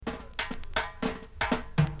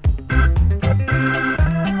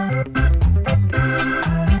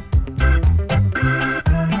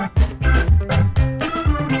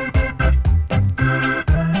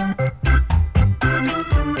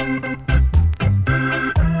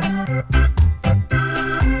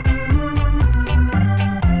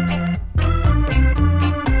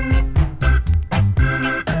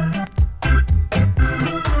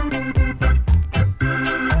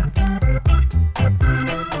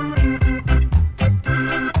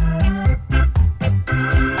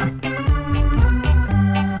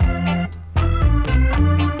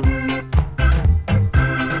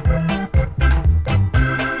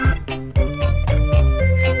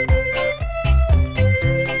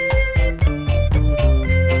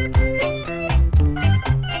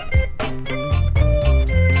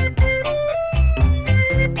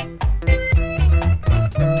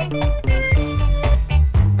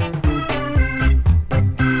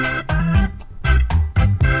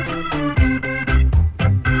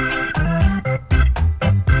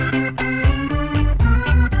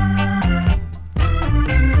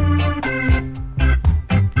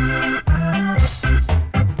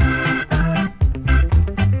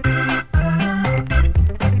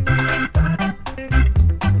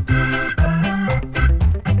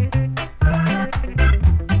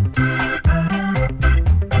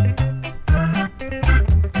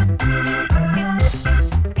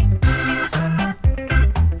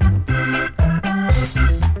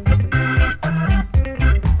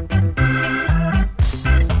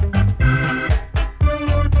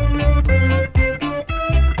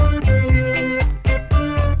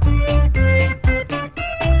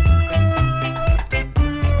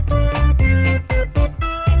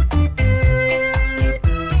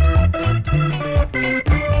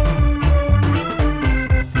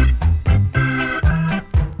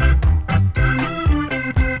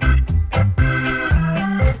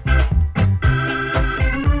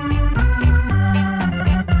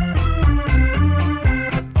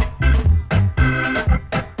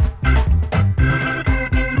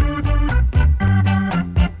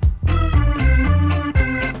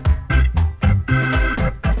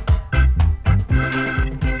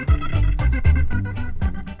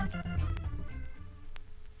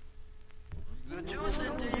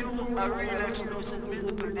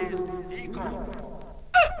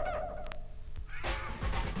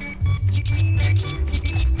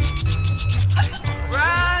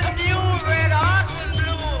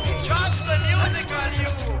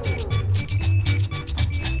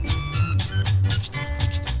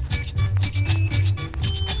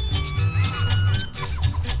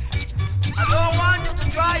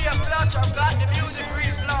touch, I've got the music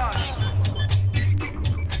real flush.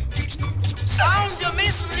 Sound you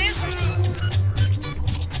miss, listen.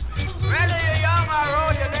 Whether you're young or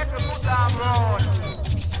old, you let me put on road.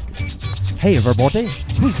 Hey everybody,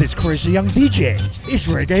 who's this crazy young DJ? It's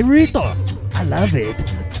Reggae Rita. I love it.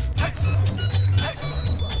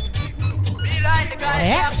 I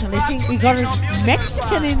actually think we got a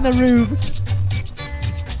Mexican in the room.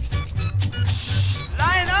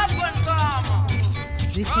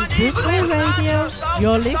 This is Bootboy Radio.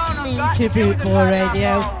 You're listening to Bootboy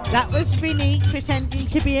Radio. That was Vinny pretending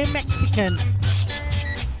to be a Mexican.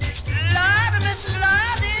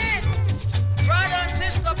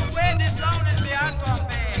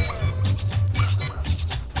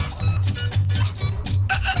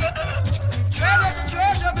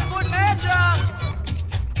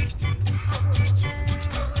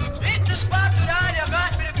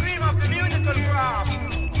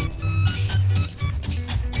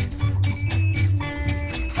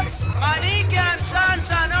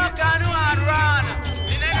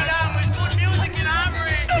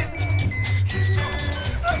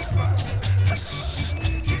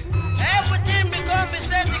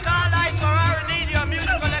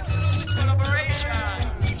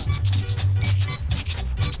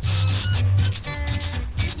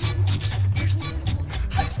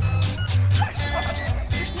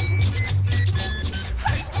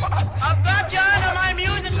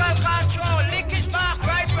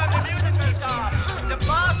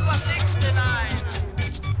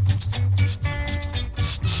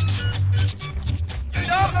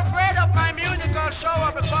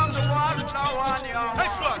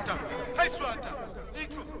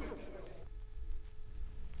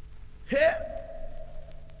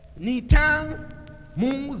 Nitang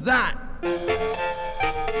Muzat.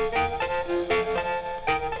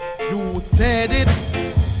 You said it,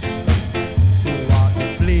 so are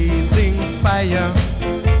the blazing fire.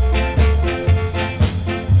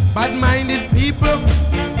 Bad-minded people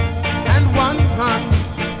and one hand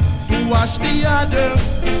to wash the other.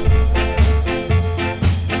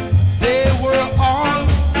 They were all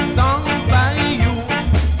sung by you,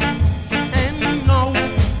 and now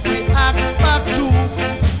we act back to.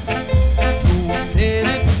 You said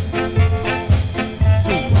it,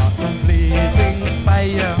 so are the blazing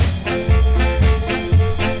fire.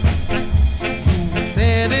 You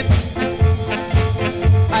said it,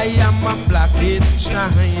 I am a black it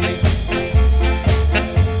shining.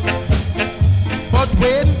 But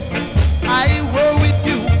when I were with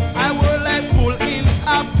you, I were like bull in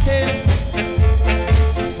a pen.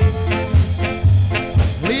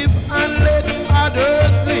 Live and let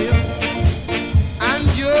others live, and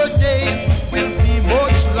your days will be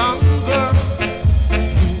much longer.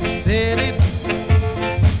 You said it,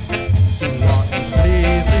 so what a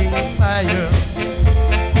blazing fire.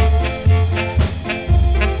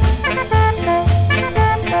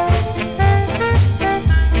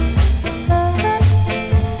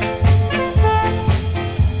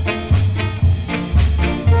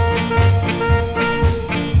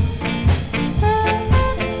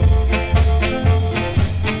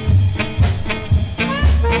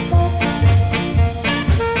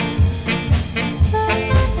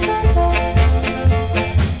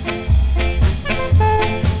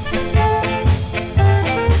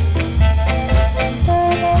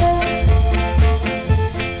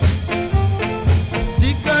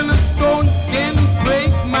 Stick and a stone can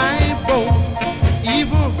break my bone,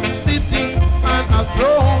 even sitting on a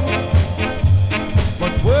throne.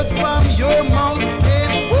 But words from your mouth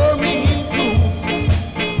can bore me into.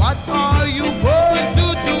 What are you going to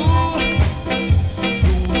do?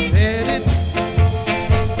 You said it,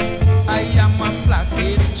 I am a black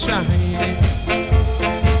it shining.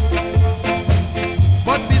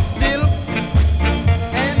 But be still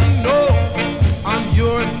and know I'm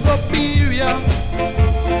your superior.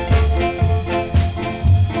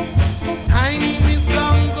 Time is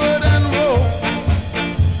longer than rope,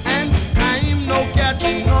 and time no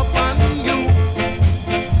catching up on you.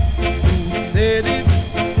 You said it,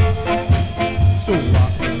 so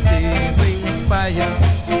what a blazing fire.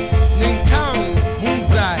 Nintang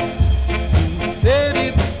Munzai. You said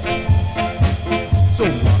it, so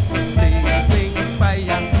what a blazing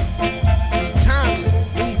fire. Nintang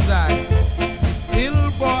Munzai. Still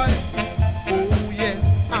boy, oh yes,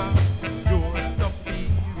 I'm your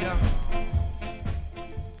superior.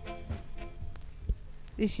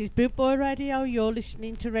 This is Bootboy Radio. You're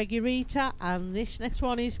listening to Reggae Rita, and this next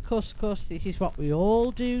one is Cuss Cuss. This is what we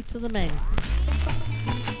all do to the men.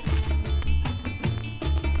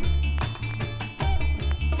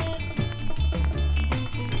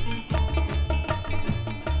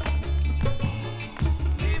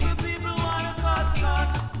 People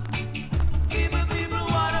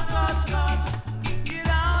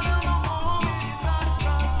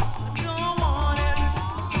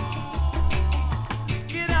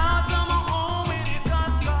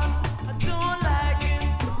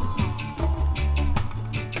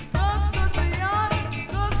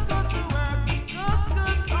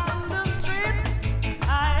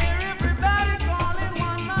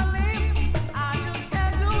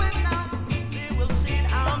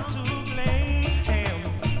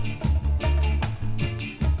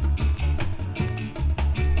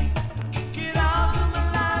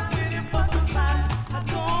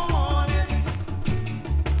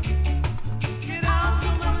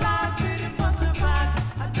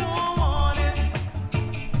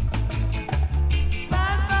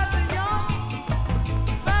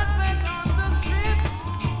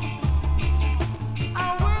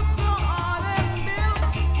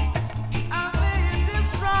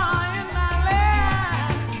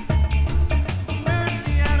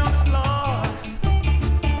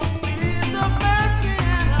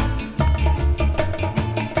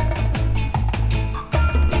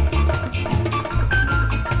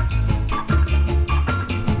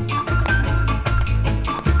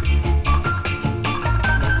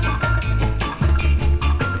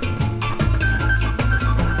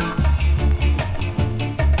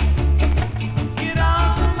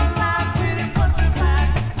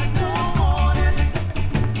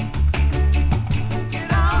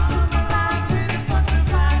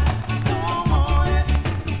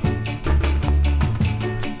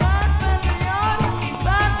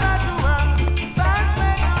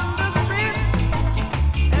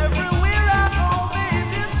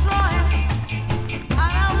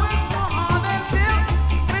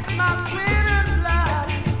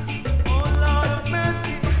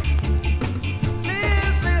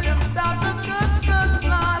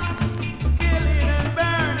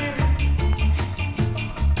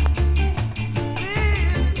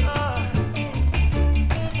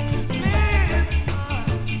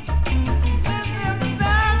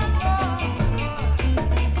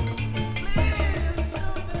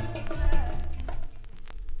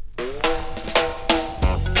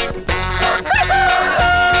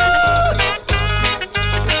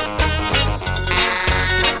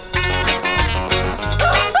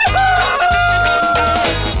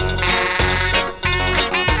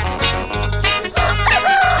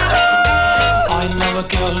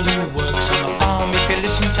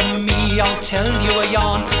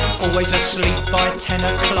yarn. Always asleep by 10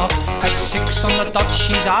 o'clock. At 6 on the dot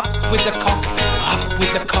she's up with the cock. Up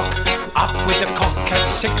with the cock, up with the cock. At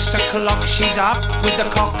 6 o'clock she's up with the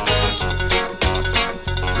cock.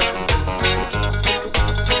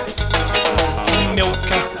 To milk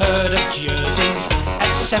a herd of jerseys.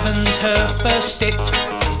 At 7's her first stint.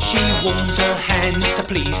 She warms her hands to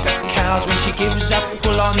please the cows when she gives a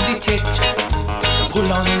pull on the tit.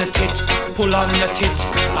 Pull on the tit, pull on the tit.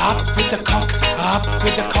 Up with the cock, up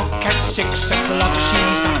with the cock. At 6 o'clock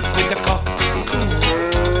she's up with the cock.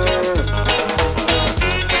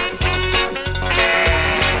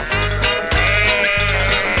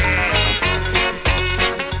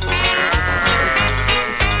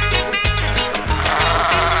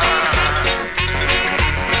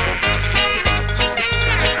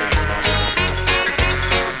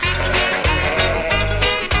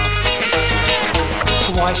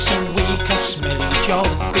 Twice a week a smelly job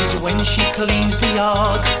is when she cleans the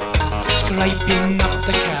yard, scraping up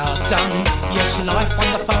the cow dung. Yes, life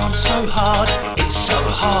on the farm's so hard, it's so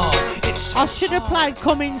hard, it's so I should have played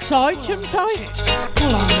Come Inside, shouldn't I?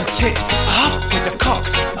 Pull on the tit, up with the cock,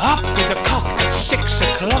 up with the cock. At 6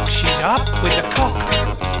 o'clock she's up with the cock.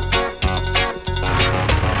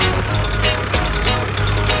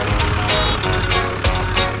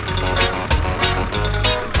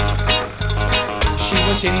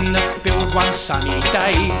 Was in the field one sunny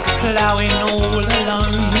day, ploughing all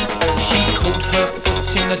alone. She caught her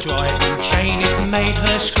foot in the driving chain, it made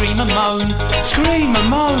her scream and moan. Scream and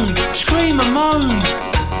moan, scream and moan.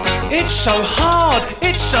 It's so hard,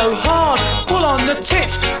 it's so hard. Pull on the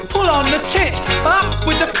tit, pull on the tit. Up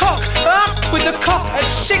with the cock, up with the cock. At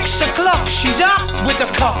 6 o'clock she's up with the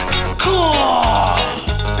cock. Caw!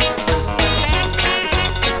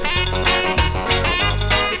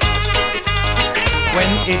 When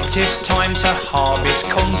it is time to harvest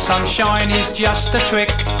corn, sunshine is just a trick.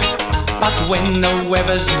 But when the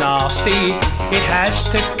weather's nasty, it has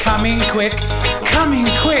to come in quick. Come in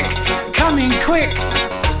quick, come in quick.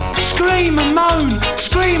 Scream and moan,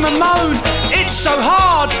 scream and moan. It's so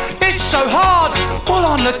hard, it's so hard. Pull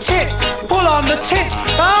on the tit, pull on the tit.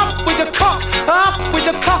 Up with the cock, up with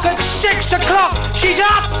the cock. At 6 o'clock, she's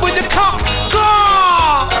up with the cock. Caw!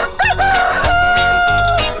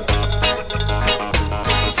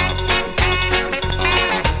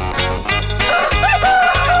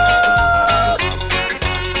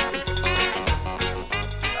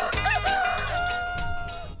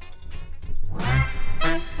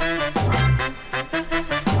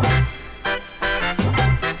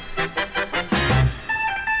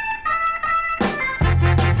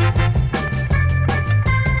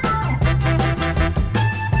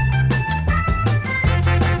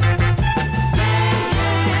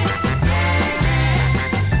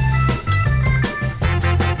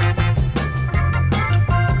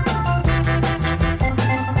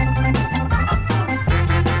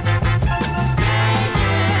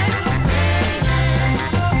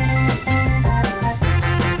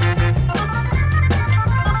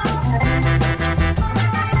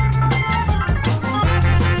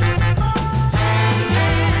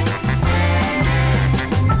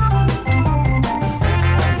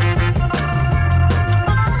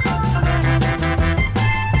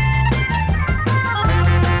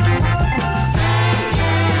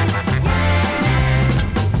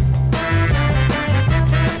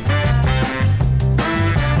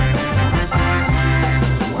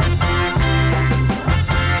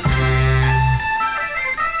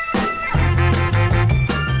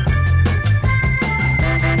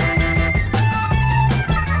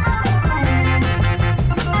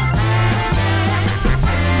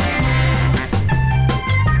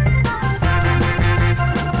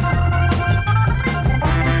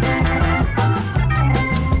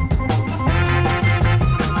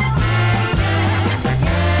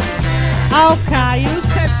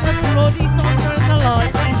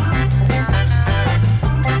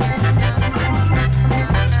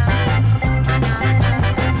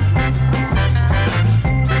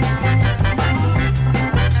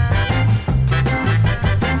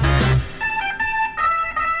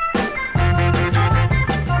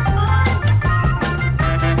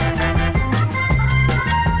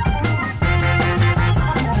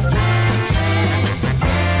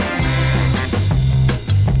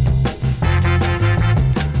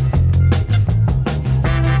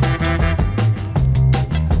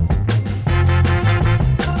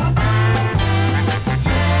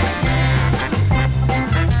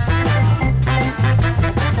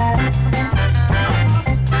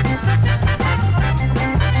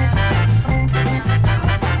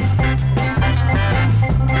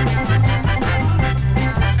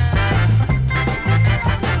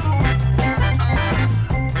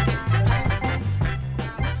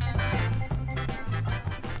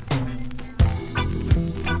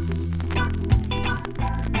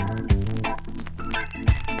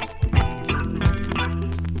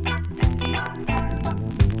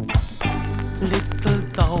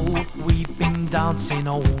 dancing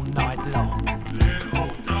all night long.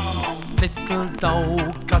 Little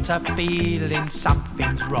dog got a feeling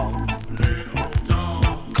something's wrong.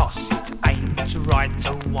 Cause it ain't right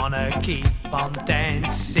to wanna keep on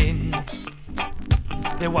dancing.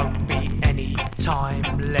 There won't be any time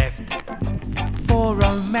left for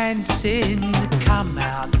romancing. Come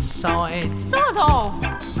outside. Sort of.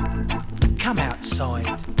 Come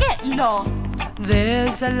outside. Get lost.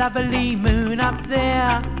 There's a lovely moon up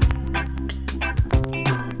there.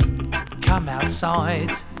 Come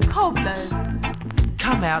outside. Cobblers.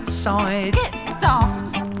 Come outside. Get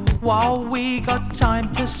stuffed. While we got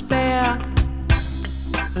time to spare.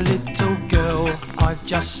 Little girl, I've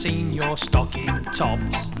just seen your stocking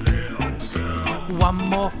tops. One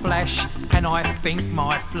more flash and I think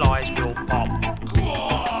my flies will pop.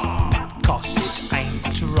 Cause it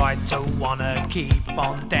ain't right to wanna keep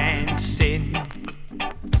on dancing.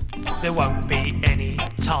 There won't be any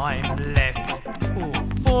time left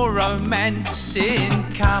for romancing.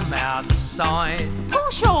 Come outside.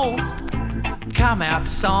 Push off. Come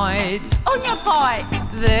outside. On your bike.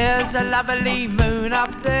 There's a lovely moon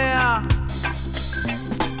up there.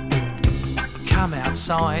 Come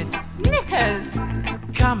outside. Knickers.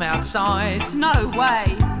 Come outside. No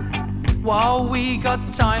way. While we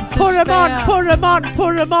got time to Put 'em spare. on, put 'em on,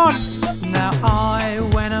 put 'em on. Now I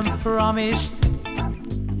went and promised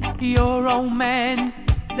your old man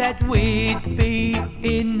that we'd be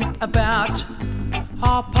in about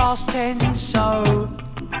 10:30. So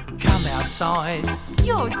come outside.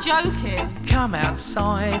 You're joking. Come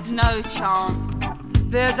outside. No chance.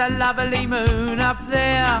 There's a lovely moon up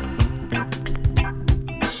there.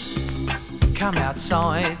 Come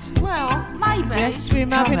outside. Well, maybe. Yes, we're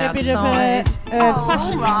having a bit of outside. a Oh,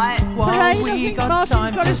 fashion all right. While parade. I we think got Martin's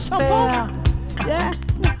time got to a top spare. on. Yeah.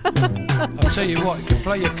 I'll tell you what, if you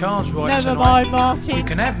play your cards right Never tonight, mind, Martin. you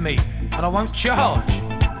can have me, and I won't charge.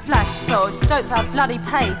 Flash sod. Don't that bloody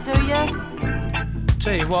pay, do you?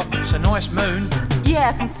 Tell you what, it's a nice moon. Yeah,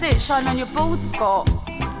 I can see it shine on your bald spot.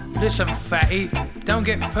 Listen, fatty, don't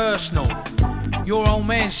get personal. Your old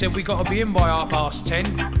man said we got to be in by 10:30,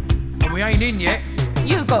 and we ain't in yet.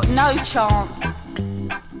 You got no chance.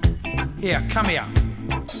 Here, come here.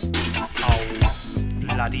 Oh,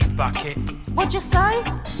 bloody bucket. What'd you say?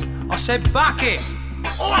 I said bucket!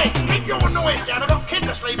 Oi, keep your noise down. I've got kids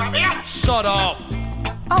asleep up here. Sod off!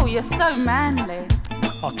 Oh, you're so manly.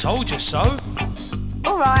 I told you so.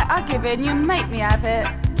 All right, I give in. You make me have it.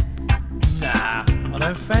 Nah, I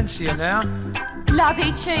don't fancy you now.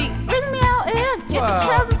 Bloody cheek. Bring me out here. Get Well. the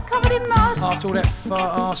trousers covered in mud. After all that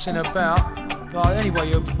fart arsing about. Right, anyway,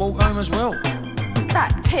 you walk home as well.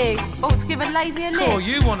 That pig ought to give a lady a Cool, lift.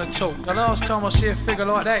 you want to talk. The last time I see a figure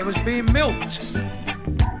like that, it was being milked.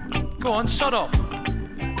 Go on, sod off.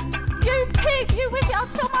 You pig, you wicked. I'll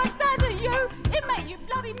tell my dad that you. It made you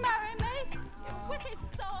bloody marry me. You wicked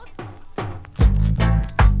sod.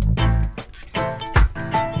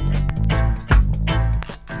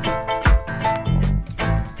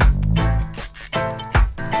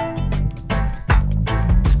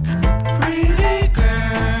 Pretty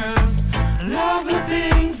girls love the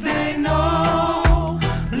things they know,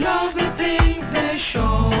 love the things they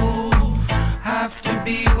show, have to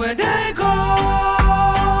be where they go.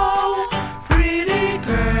 Pretty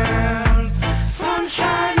girls,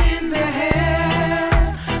 sunshine in their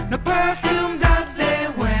hair, the perfume that they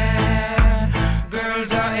wear,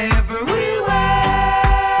 girls are everywhere.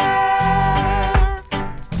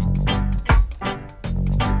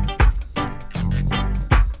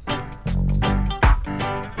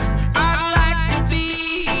 I'd like to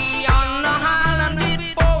be on the island with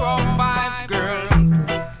 4 or 5 girls.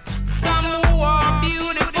 Some who are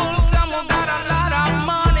beautiful, some who got a lot of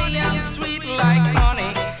money and sweet like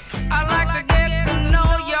honey. I'd like to get to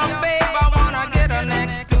know your babe. I wanna get her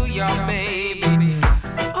next to your baby.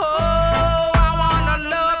 Oh, I wanna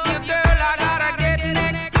love you, girl. I gotta get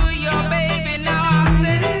next to your baby. Now I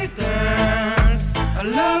say, girls, I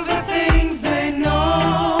love the things they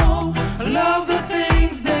know, I love the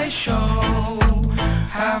things they show,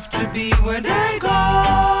 have to be where they go.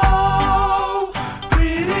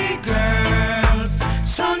 Pretty girls,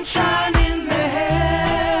 sunshine in their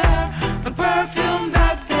hair, the perfume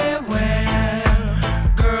that they wear,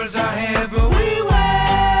 girls are everywhere.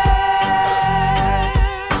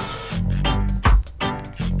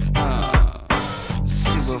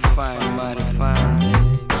 Super fine, mighty fine,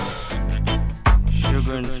 baby.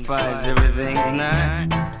 Sugar and spice, everything's nice.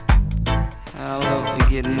 I love to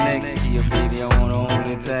get next to you, baby. I wanna hold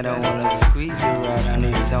you tight, I wanna squeeze you right. I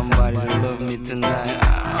need somebody to love me tonight.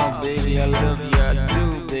 Oh, baby, I love you, I do,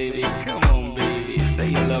 baby. Come on, baby, say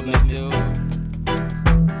you love me too.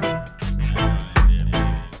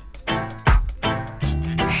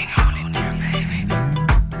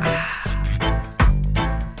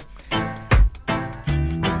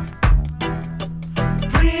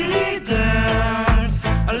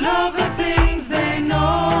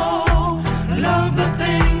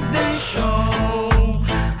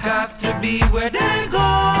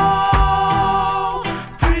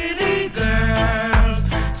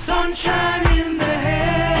 sunshine in the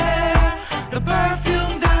hair, the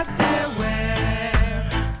perfume that they wear.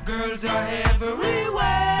 Girls are everywhere,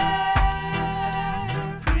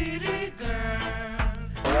 pretty girls.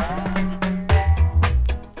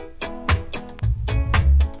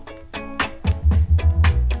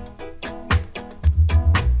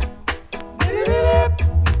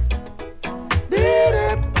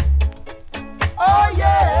 Oh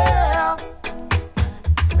yeah,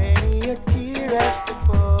 many a tear has to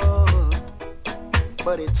fall,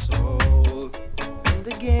 but it's all in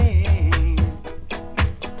the game,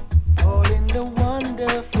 all in the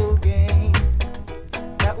wonderful game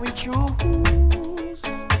that we choose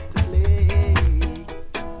to play.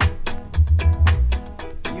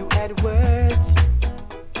 You had words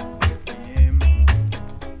with him,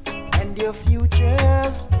 and your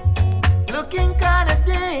futures looking kinda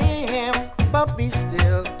dim, but be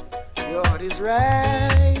still, your heart is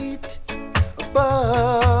right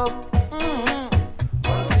above.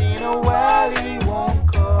 Once in a while he won't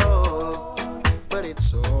call, but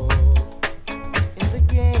it's all in the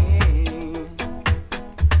game.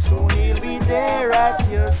 Soon he'll be there at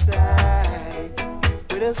your side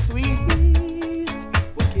with a sweet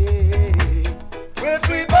bouquet, with a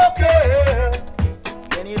sweet bouquet.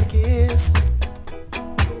 Then he'll kiss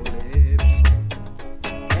your lips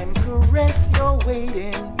and caress your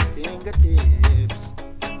waiting fingertips,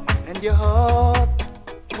 and your heart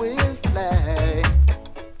will fly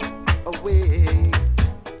away.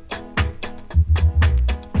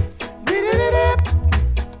 Dee-dee-dee-dip,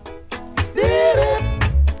 dee-dip.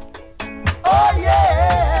 Oh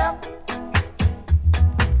yeah.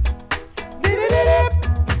 Dee-dee-dee-dip,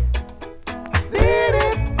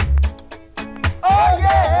 dee-dip. Oh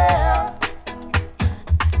yeah.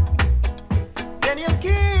 Then you'll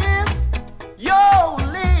kiss your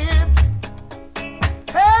lips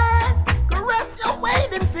and caress your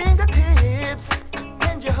waiting fingertips,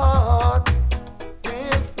 and your heart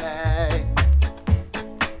will fly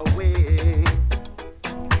away.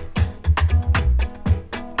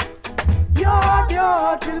 Your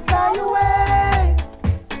heart will fly away.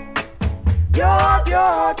 Your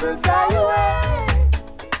heart will fly away.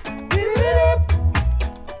 Dee-dee-dee-dip,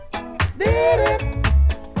 dee-dip.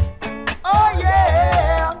 Oh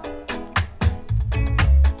yeah.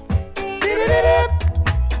 Dee-dee-dee-dip,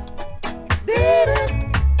 dee-dip.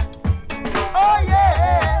 Oh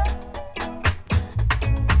yeah.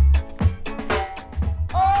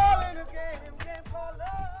 All in a game called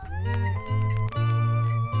love.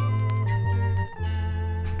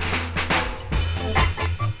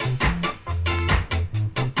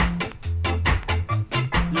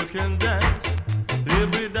 You can dance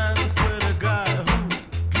every dance with a guy who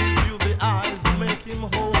gives you the eyes, make him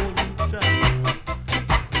hold you tight.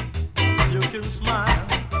 You can smile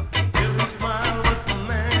every smile with the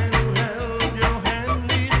man who held your hand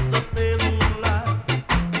neath the pale moonlight.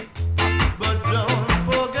 But don't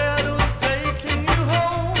forget who's taking you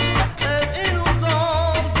home and in whose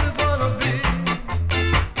arms you're gonna be.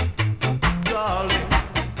 Darling,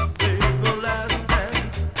 save the last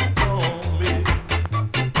dance for me.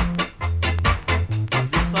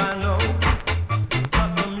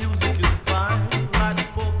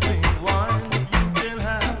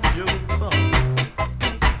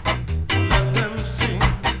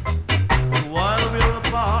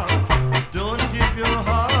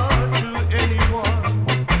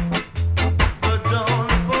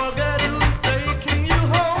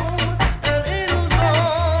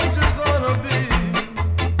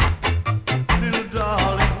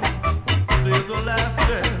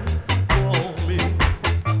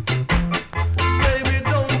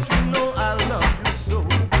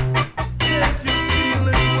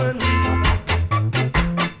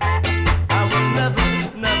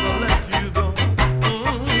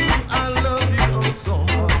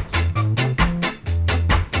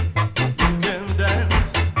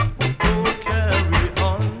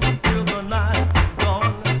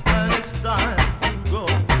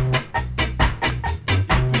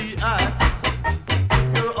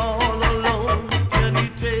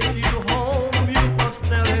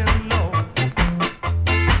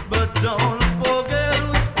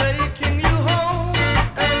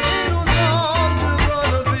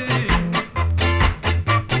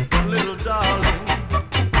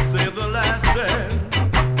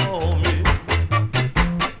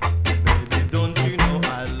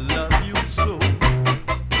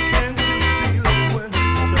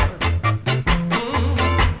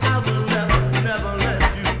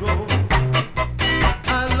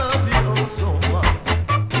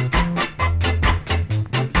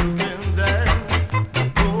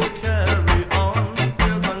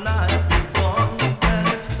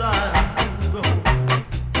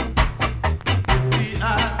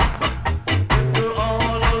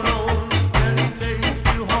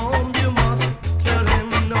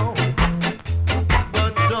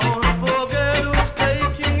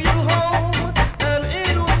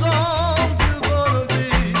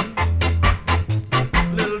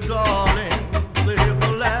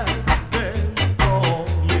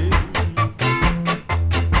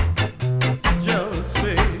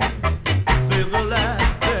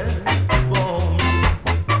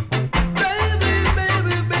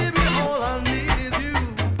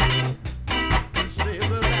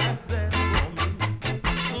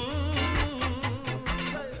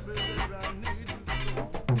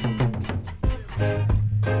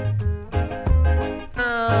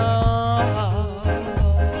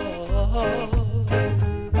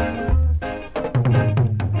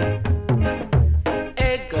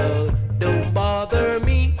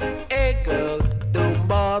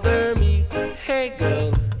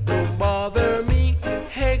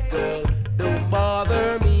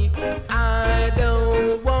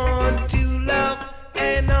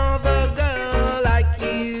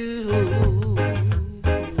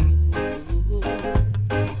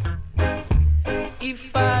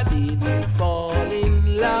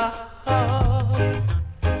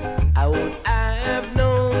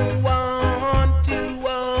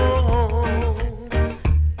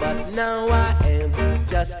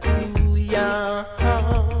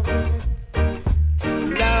 young to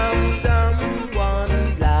love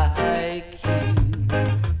someone like you.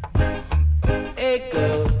 Hey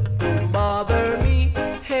girl, don't bother me.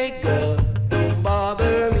 Hey girl, don't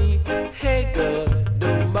bother me. Hey girl,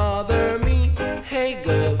 don't bother me. Hey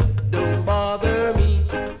girl, don't bother me.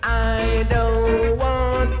 I don't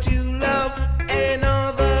want to love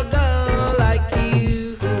another girl like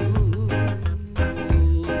you.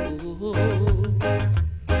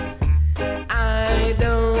 I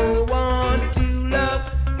don't want to love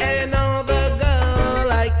another girl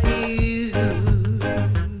like you.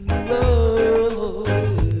 Oh,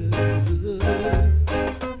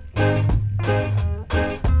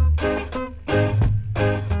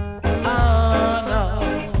 no.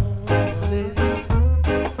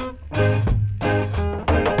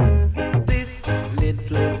 This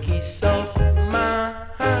little kiss of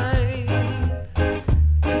mine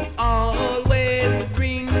always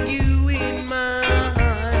bring you in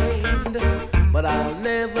mind, but I'm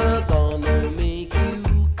never gonna make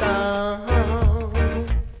you come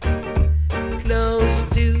close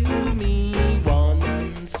to me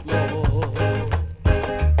once more.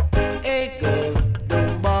 Hey girl,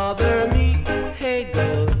 don't bother me. Hey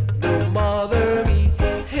girl, don't bother me.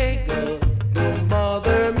 Hey girl, don't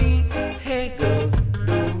bother me. Hey girl,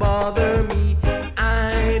 don't bother me.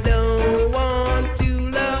 I don't want to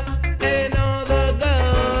love another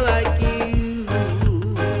girl like you.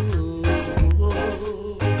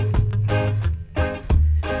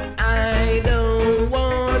 I don't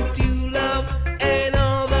want to love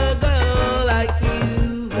another girl like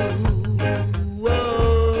you.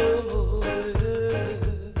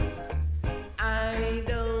 I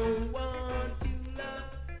don't want to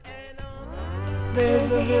love another. There's a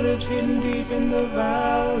village hidden deep in the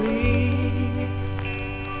valley,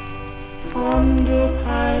 under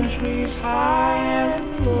pine trees high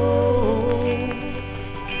and low.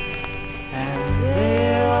 And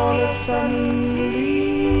there all of a suddenly,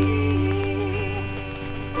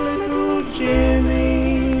 little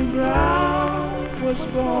Jimmy Brown was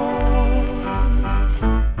born.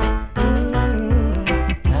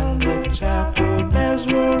 And the chapel bells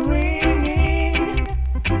were ringing,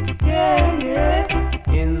 yeah, yes,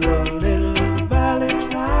 in the little valley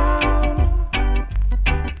town.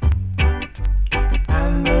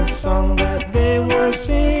 And the song that they were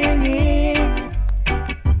singing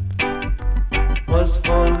was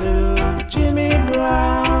for little Jimmy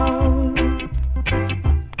Brown.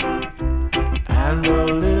 And the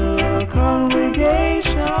little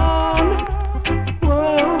congregation,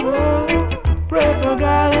 whoa, whoa, pray for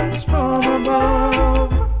guidance from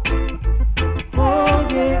above. Oh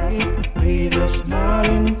yeah, lead us not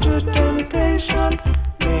into temptation.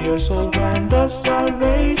 May your soul find the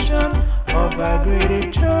salvation of thy great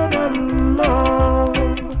eternal love.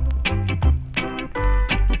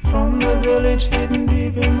 From the village hidden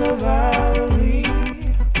deep in the valley,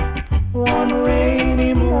 one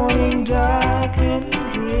rainy morning dark and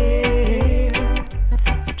drear,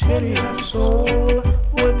 till your soul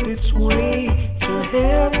worked its way to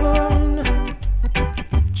heaven.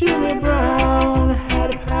 Jimmy Brown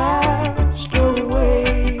had passed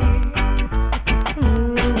away.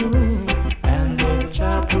 And the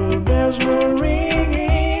chapel bells were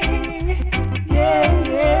ringing, yeah,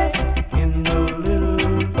 yes, in the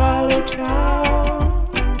little valley town.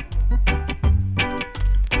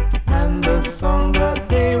 And the song that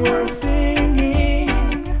they were singing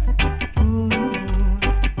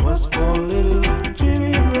was for little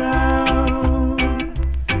Jimmy Brown,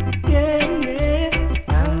 yeah, yes,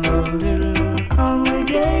 and the little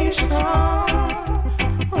congregation,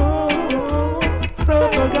 oh, pray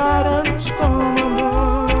for guidance from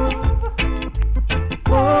above.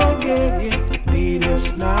 Oh yeah, lead us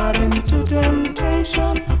not into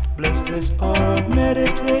temptation. Bless this hour of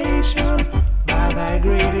meditation by thy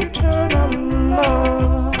great eternal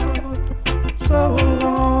love. So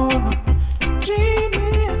long,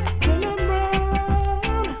 Jimmy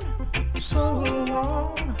Brown. So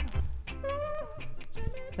long.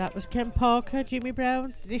 That was Ken Parker, Jimmy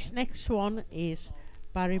Brown. This next one is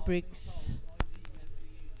Barry Briggs.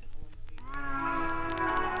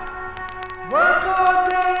 Work all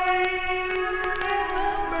day in the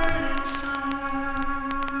burning sun.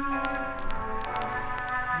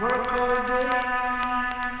 Work all day,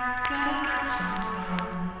 gotta get some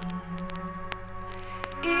fun.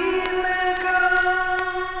 Evening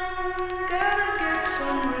come, gotta get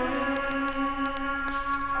some rest.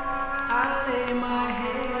 I lay my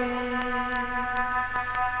head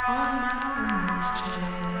on my woman's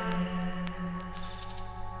chest.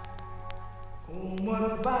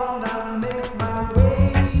 Homeward bound, I make my way.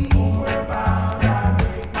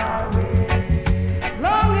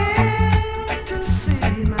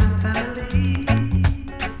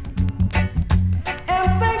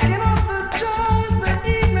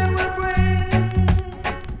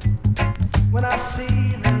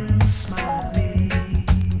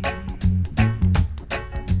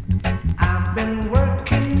 been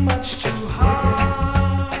working much too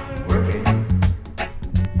hard. Working.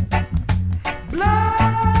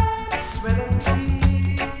 Blood, sweat and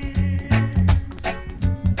tears.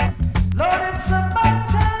 Lord, it's about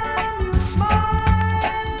time you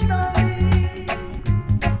smiled on me.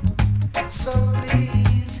 So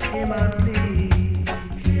please hear my plea.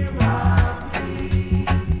 Hear my plea.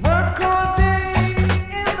 Work all day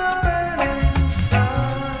in the burning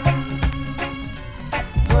sun.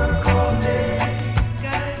 Work all day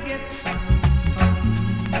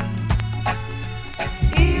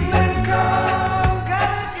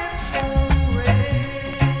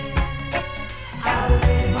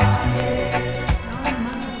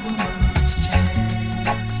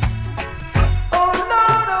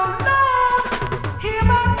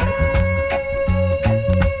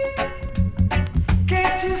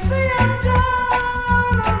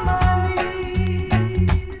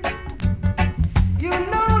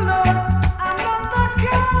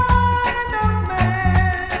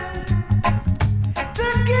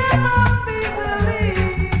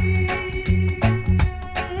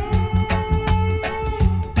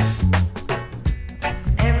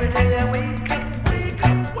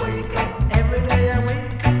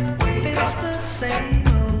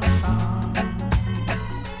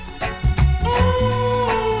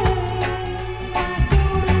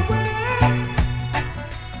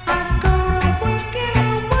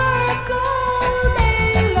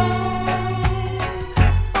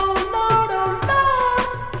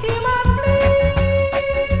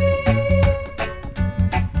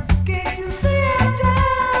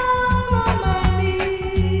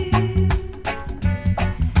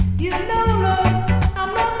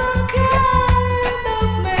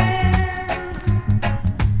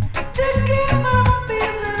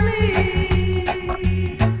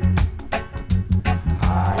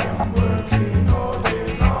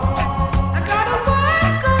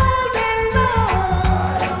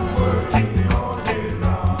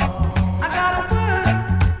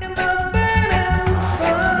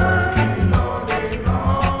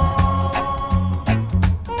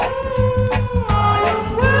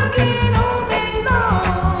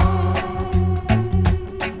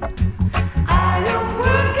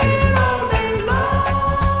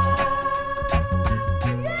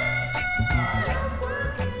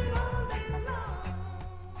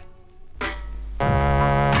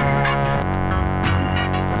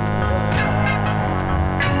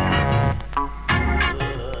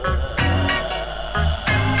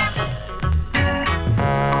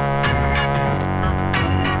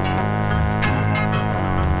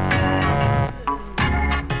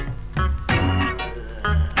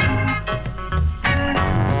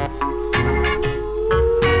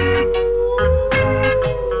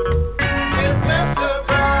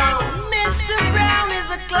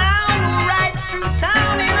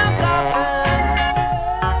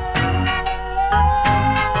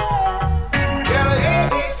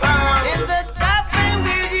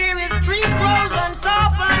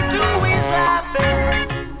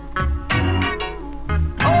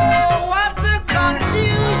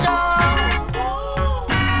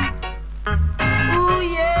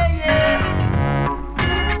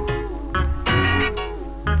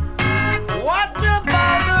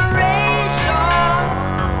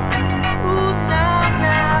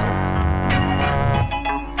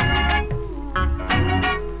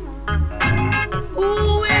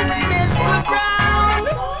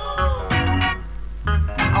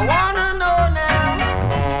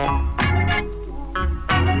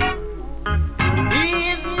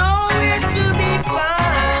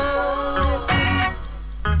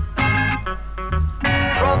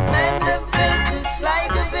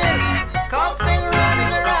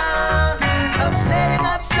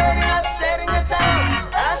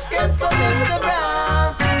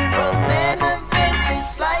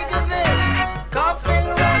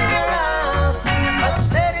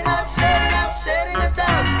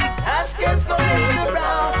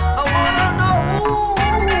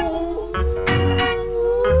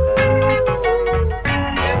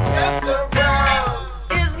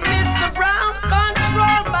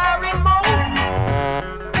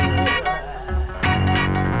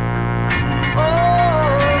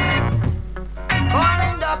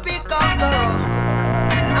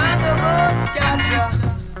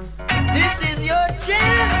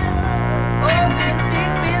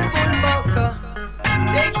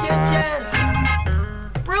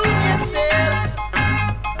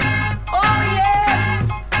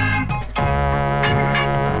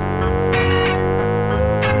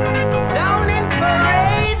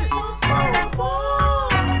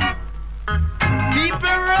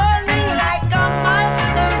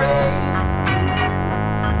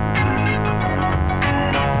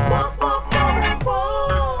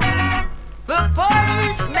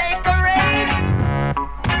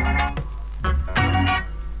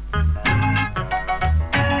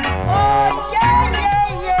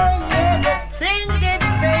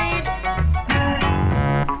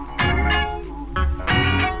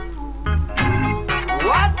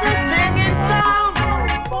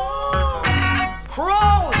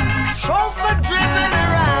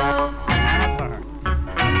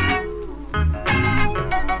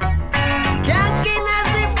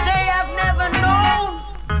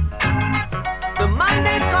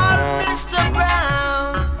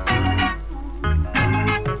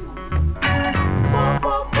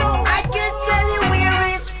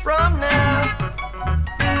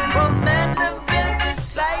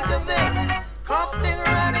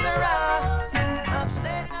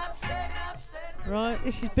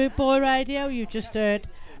Boot Boy Radio. You just heard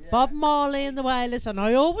Bob Marley and the Wailers, and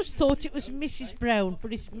I always thought it was Mrs. Brown,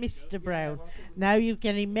 but it's Mr. Brown. Now you're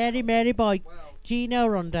getting Mary Mary by Gino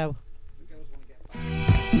Rondo.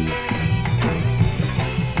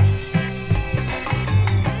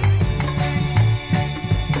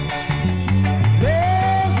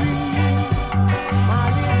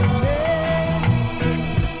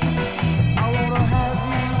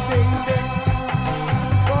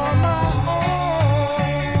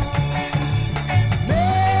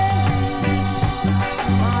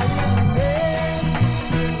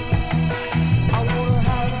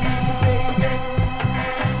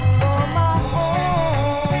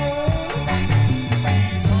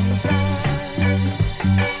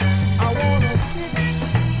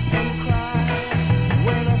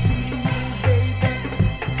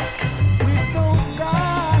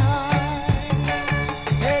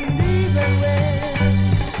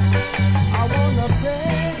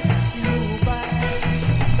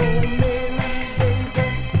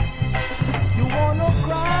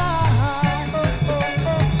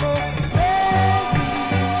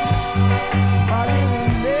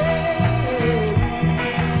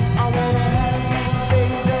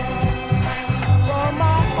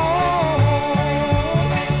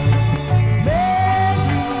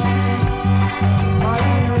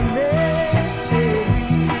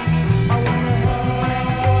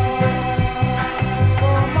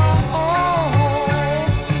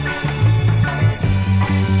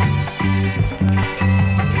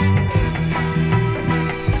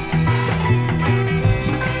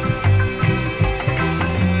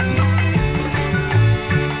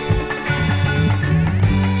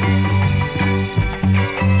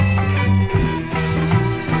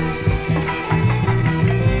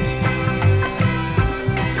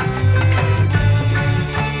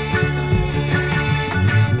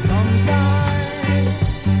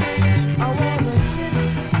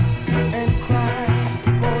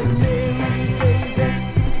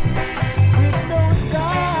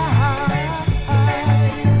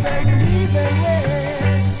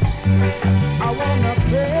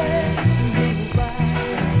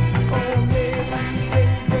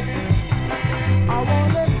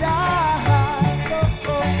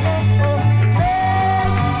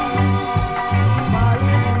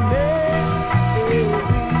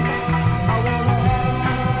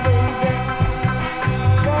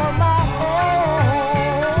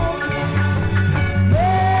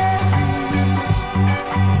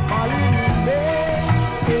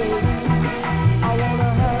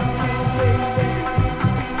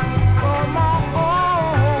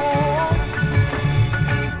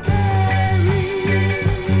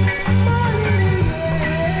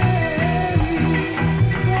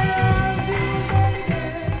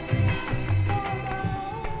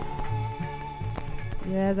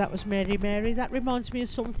 That was Mary Mary. That reminds me of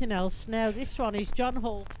something else. Now this one is John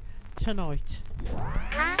Hall, Tonight.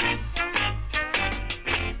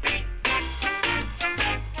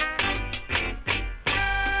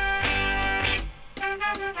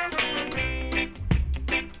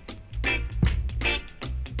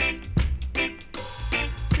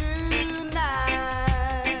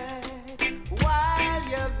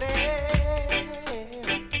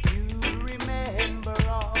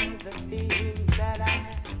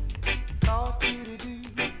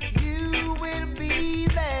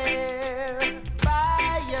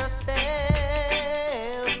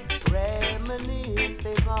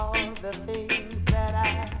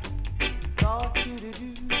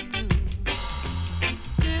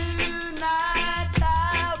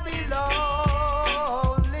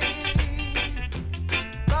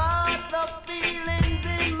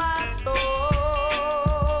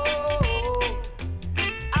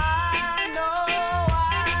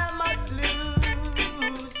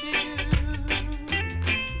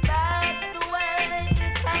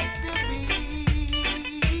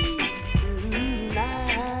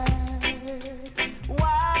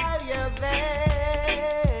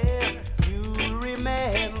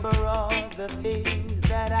 You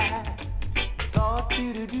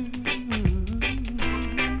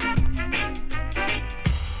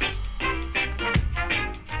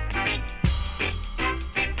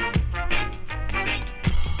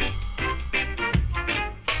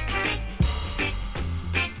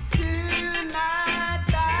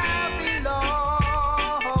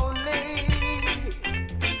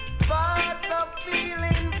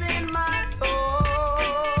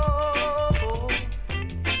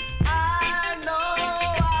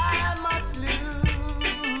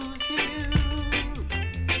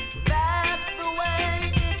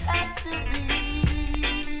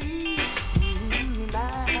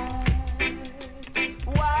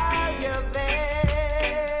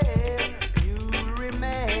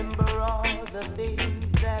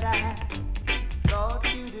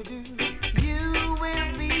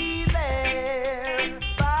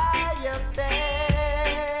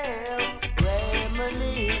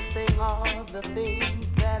the things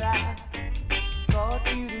that I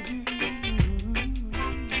taught you to do.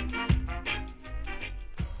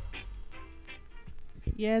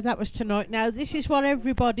 Yeah, that was tonight. Now, this is what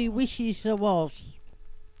everybody wishes there was.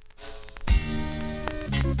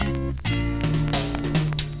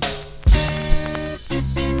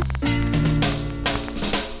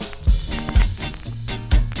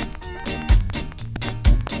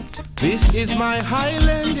 This is my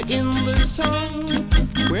highland in the sun,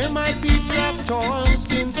 where my people have toiled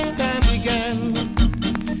since time began.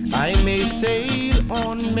 I may sail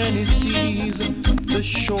on many seas, the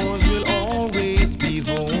shores will always be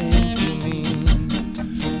home to me.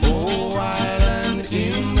 Oh, island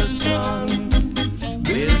in the sun,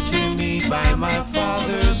 built to me by my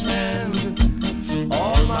father's hand.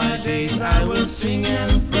 All my days I will sing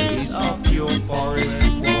and praise of your forest,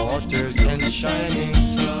 waters and shining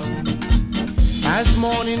sun. As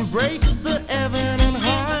morning breaks the heaven and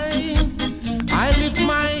high, I lift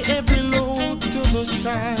my every load to the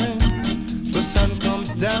sky. The sun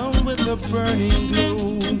comes down with a burning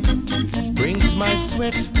glow, brings my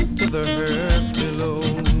sweat to the earth below.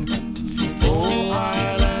 Oh,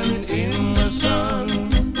 island in the sun,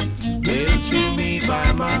 built to me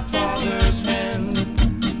by my father's hand.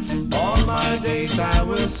 All my days I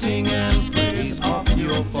will sing and praise of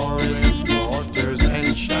your forest, waters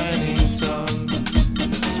and shining sun.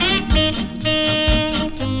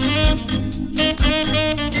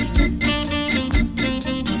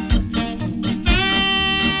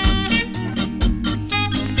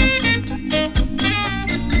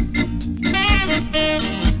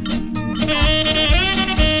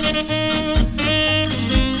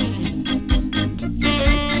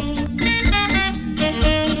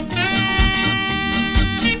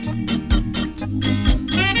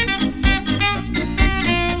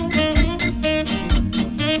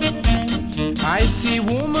 I see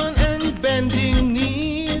women and bending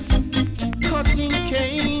knees, cutting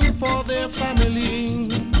cane for their family.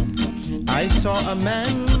 I saw a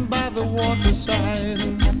man by the waterside,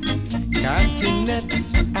 casting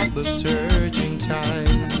nets at the surging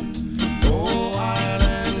tide. Oh,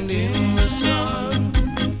 island in the sun,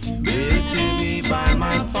 built to me by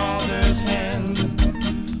my father's hand.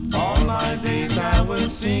 All my days I will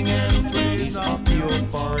sing and praise of your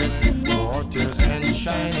forest, waters and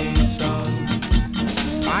shining sun.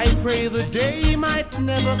 I pray the day might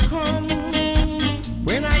never come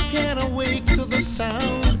when I can awake to the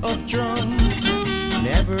sound of drums.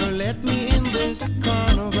 Never let me in this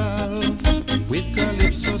carnival with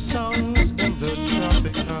calypso songs in the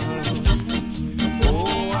tropical.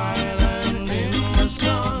 Oh, island in the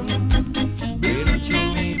sun, built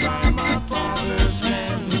to me by my father's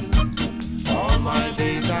hand. All my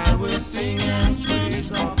days I will sing and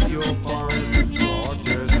praise of your forest,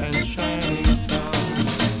 waters and shining sun.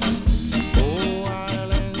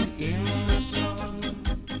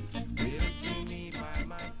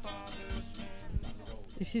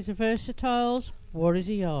 This is the Versatiles, War is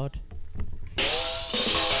a Yard.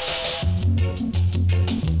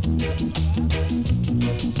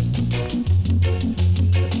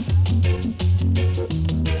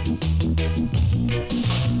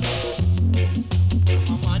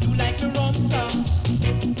 I do like the rum, sir.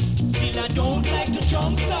 Still I don't like the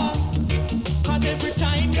jump, sir. Cause every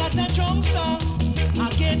time that I jump, sir, I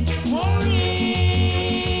get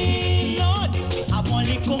worried. Lord, I want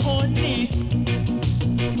little honey.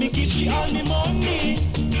 Me give she all me money.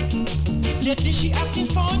 Lately she acting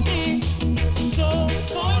funny, so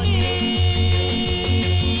funny.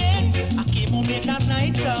 Yes, I came home late last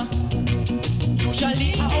night, sir.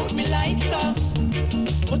 Usually I out me lights, sir.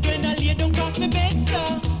 But when I lay down cross me bed,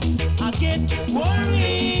 sir, I get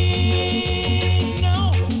worried.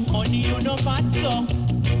 No, honey, you no fat, sir.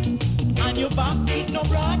 And your back it no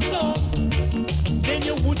broad, sir. Then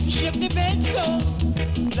you wouldn't shake the bed, sir.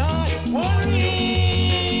 Lord, worried.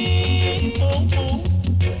 Oh, oh.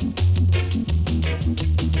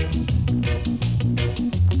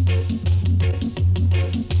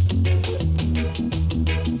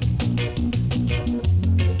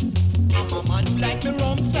 I'm a man who like me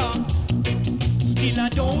rum, sir. Still I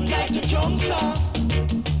don't like the jump, sir.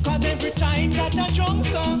 Cause every time that I jump,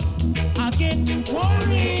 sir, I get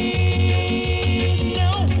worried.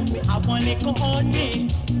 No, I want little honey.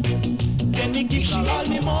 Then me give she all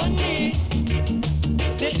me money.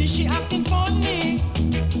 Lately she acting funny,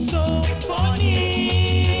 so funny.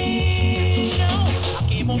 No, I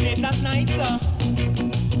came home late last night, sir.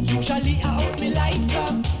 Usually I out me lights,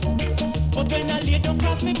 sir. But when I lay down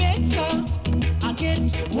cross me bed, sir, I get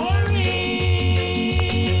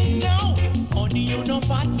worried. No, honey, you no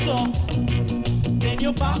fat, sir. Then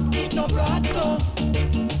your back it no broad, sir.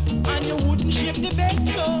 And you wouldn't wouldn't shape the bed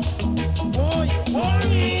so. Boy,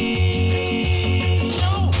 worry.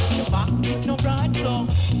 No, your back is no broad so.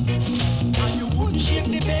 And you wouldn't shape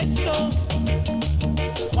the bed so.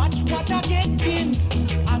 Watch what I get in.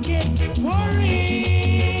 I get worried.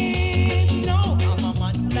 No, I'm a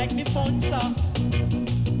man like me fun, sir.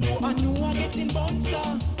 Oh, I know I get in bun,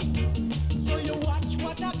 sir. So you watch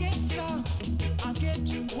what I get, sir. I get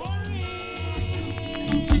worried.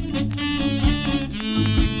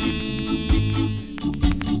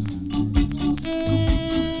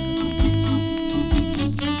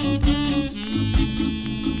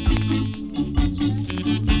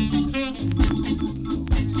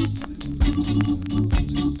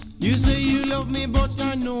 You say you love me, but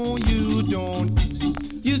I know you don't.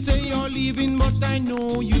 You say you're leaving, but I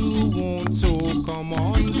know you won't. So come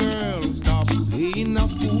on, girl, stop playing a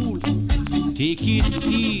fool. Take it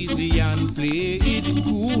easy and play it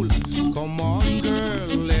cool. Come on, girl,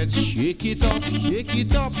 let's shake it up, shake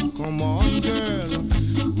it up. Come on, girl,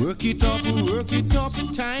 work it up,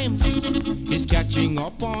 time is catching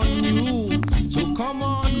up on you. So come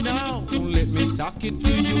on now, let me suck it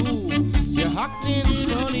to you. You're acting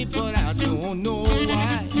funny, but I don't know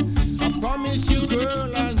why. I promise you,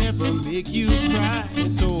 girl, I'll never make you cry.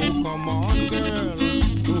 So come on, girl,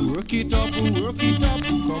 work it up,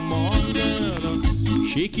 come on, girl,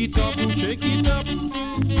 shake it up, shake it up.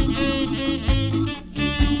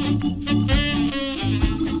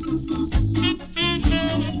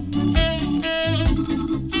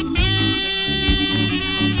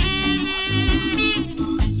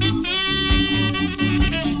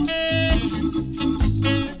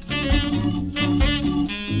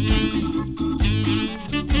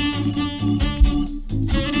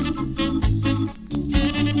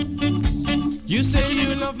 You say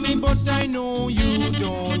you love me, but I know you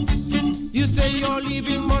don't. You say you're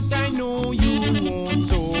leaving, but I know you won't.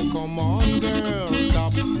 So come on, girl,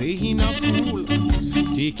 stop playing a fool.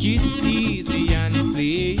 Take it easy and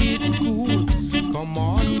play it cool. Come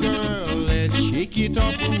on, girl, let's shake it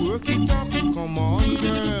up, work it up. Come on,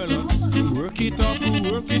 girl, work it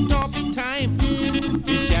up, time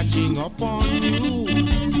is catching up on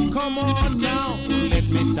you. Come on now, let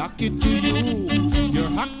me suck it to you.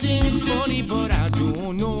 You're acting funny, but I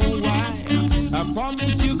don't know why. I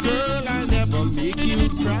promise you, girl, I'll never make you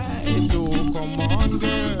cry. So come on,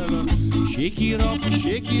 girl, shake it up,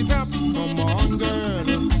 come on,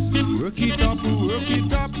 girl, work it up,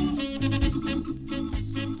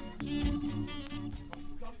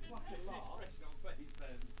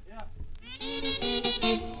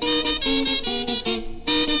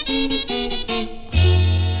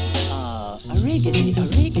 A riggedy, a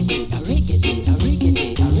riggedy, a riggedy, a riggedy,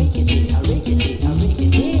 a riggedy, a riggedy, a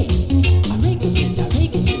riggedy. A riggedy, a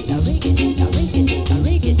riggedy, a riggedy, a riggedy, a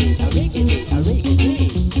riggedy, a riggedy, a riggedy.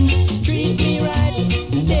 Treat me right,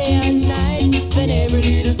 day and night, then every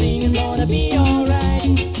little thing is gonna be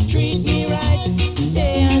alright. Treat me right,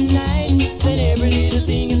 day and night, then every little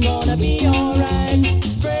thing is gonna be alright.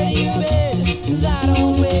 Spread your bed, lie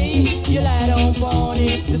down way, you lie down on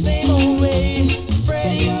it the same old way.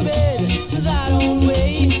 Spread your bed, lie down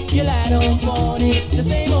way, you lie down on it the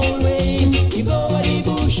same old way. You go to the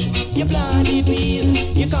bush, you plant the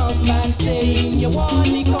peas, you come back saying you want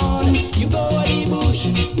the corn. You go to the bush,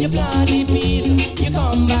 you plant the peas, you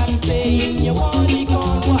come back saying you want the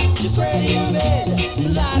corn. What? You spread your bed,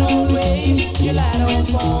 lie down way, you lie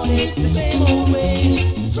down on it the same old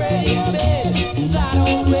way. Spread your bed, lie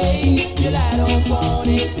down way, you lie down on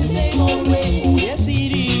it the same old way. Oh yes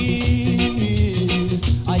it is,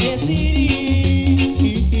 ah yes it is,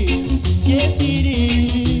 yes it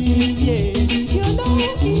is, yeah, you know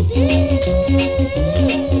it is.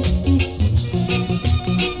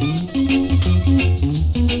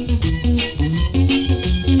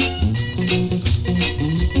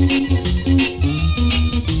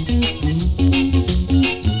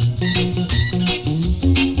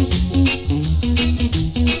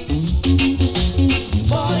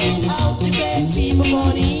 Balling out the dead people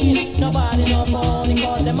funny, nobody no funny,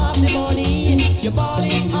 cause them have the money. You're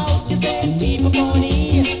balling out the dead people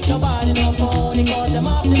funny, nobody no funny, cause them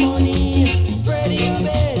have the money. Spread your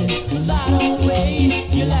bed, lie down way,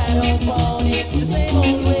 you lie down on it the same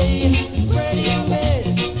old way. Spread your bed,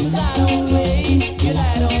 lie down way, you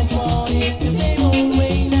lie down on it the same old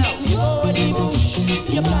way. Now you go to the bush,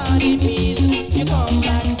 you plant the peas, you come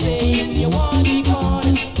back saying you want the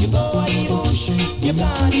corn. You go to the bush, you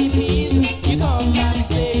plant the peas, you come back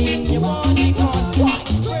saying you want the corn. What?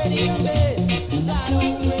 Spread your bed, lie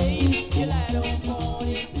down way, you lie down on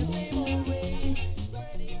it the same old way.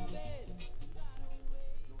 Spread your bed, lie down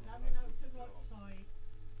way.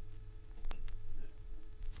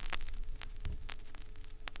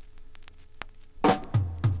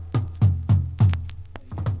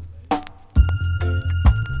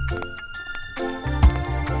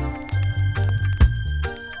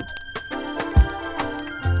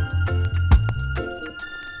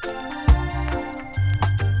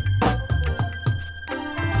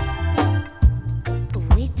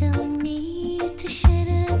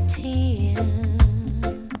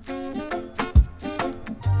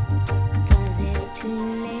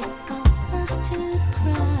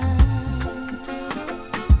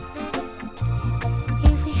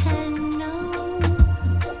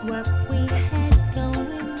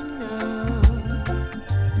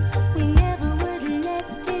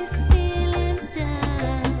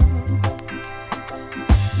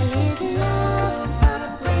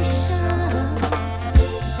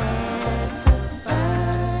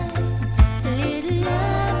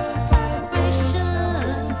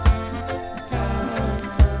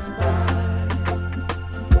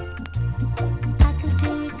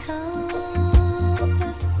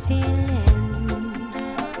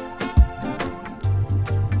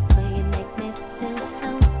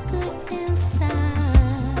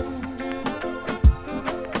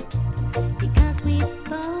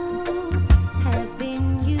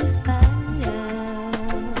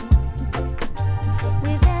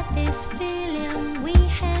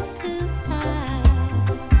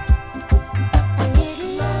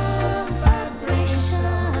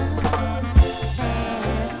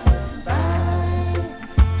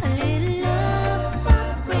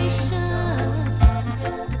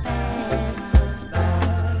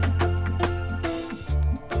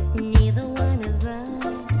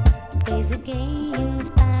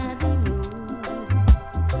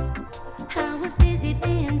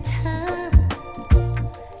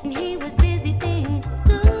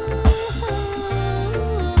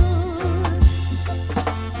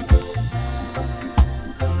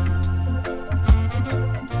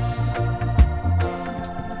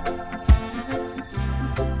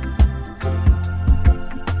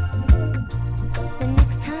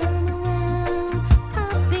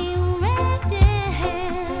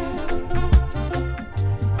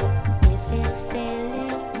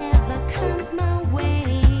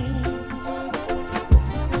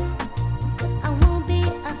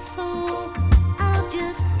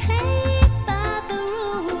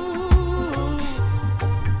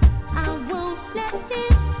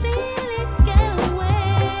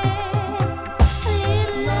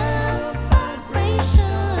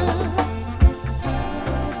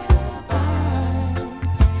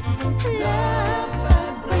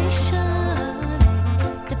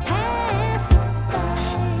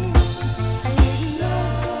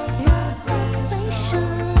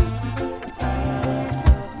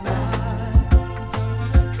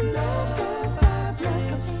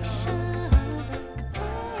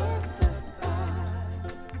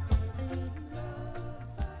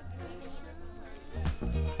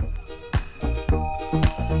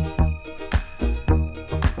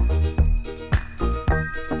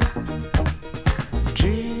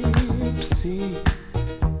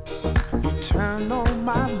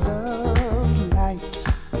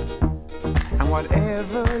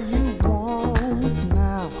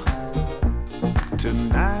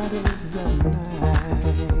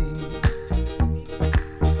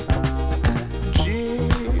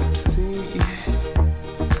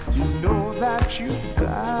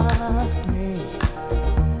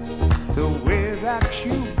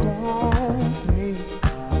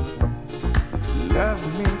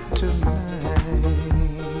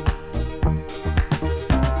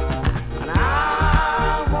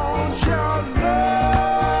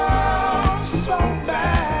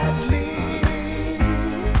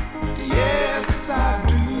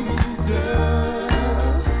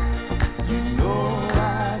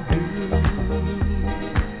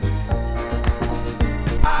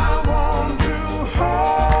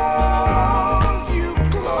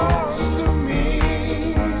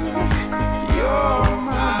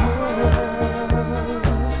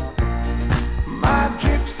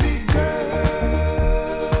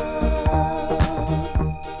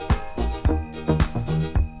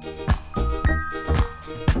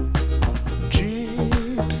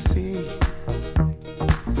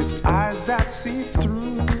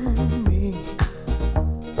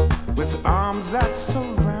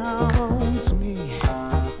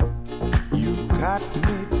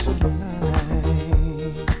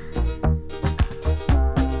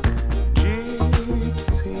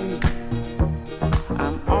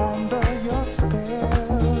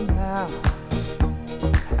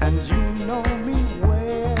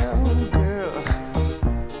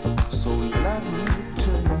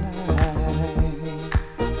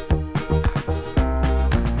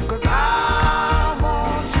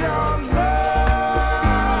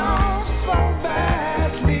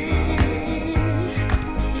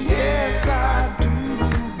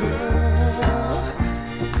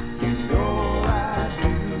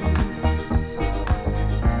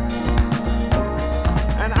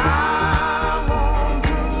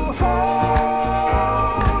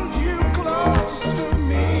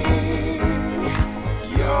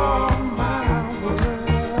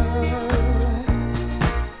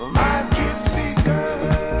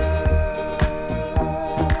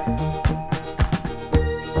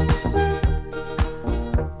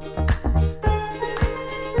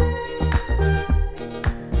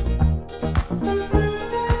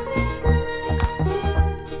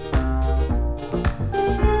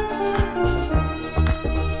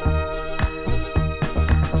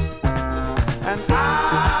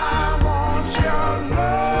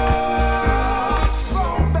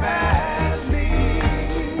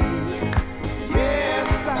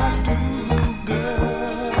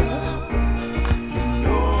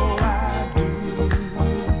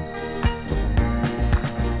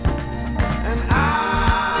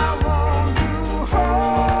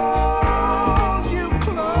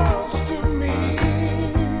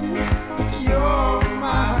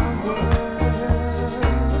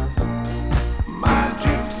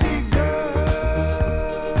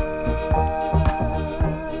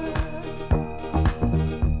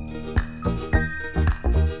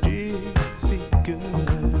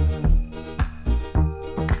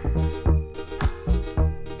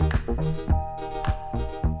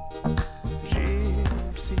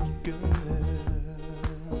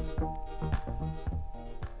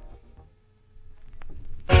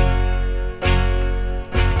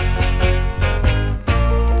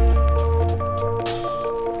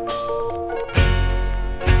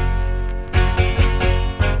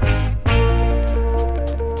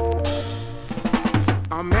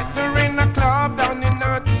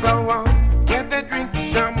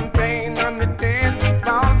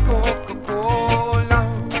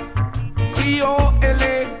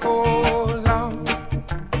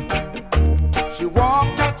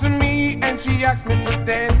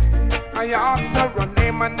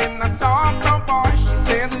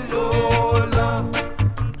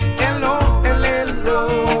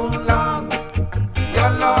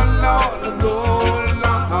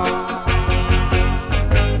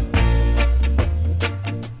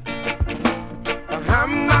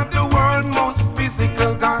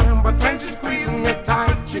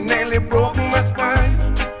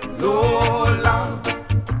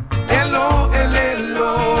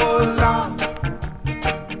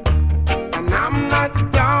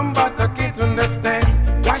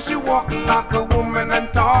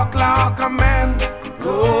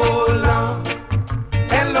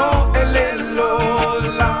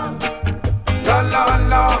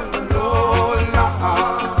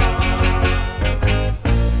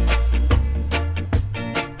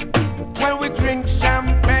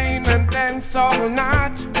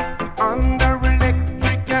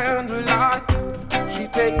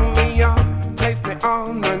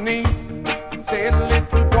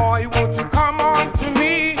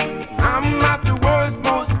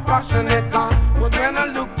 Passionate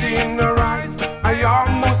in her eyes, I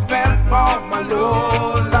almost fell for my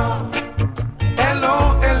Lola.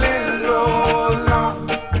 Hello, hello, Lola.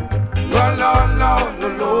 Lola, Lola,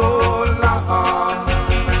 Lola.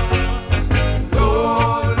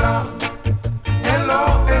 Lola. Hello,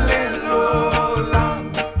 hello, Lola.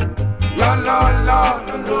 Lola,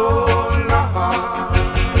 Lola, Lola.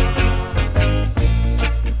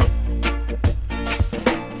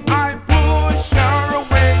 I push her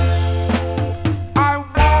away. I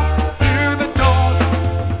walked to the door.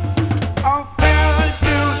 I fell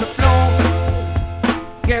to the floor.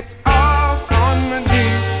 Gets up on my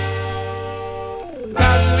knees.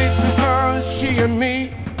 That little girl, she and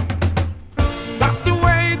me. That's the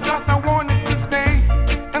way that I wanted to stay,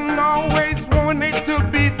 and always wanted to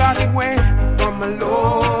be that way. From a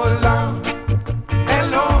Lola.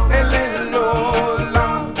 Hello, hello, Lola.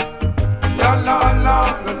 La la la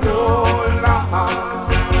la Lola.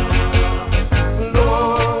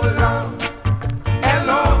 Lola.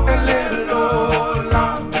 Hello, hello, Lola.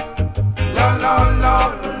 La la la la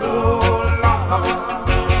Lola.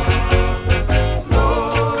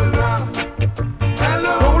 Lola.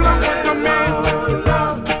 Hello, Lola was a man.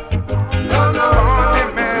 Lola, funny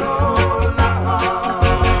man.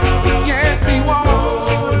 Yes, he was.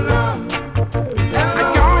 I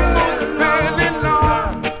almost fell in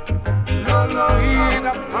love. With a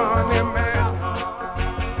funny man.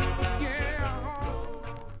 Yeah.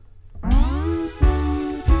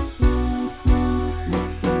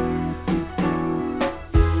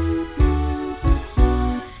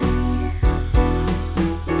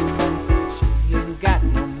 She ain't got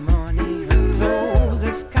no money, her clothes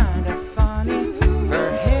is kinda funny,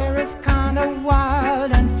 her hair is kinda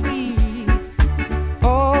wild and free.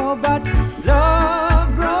 Oh, but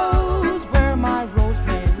love grows where my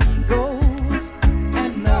rosemary goes,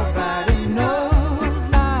 and nobody knows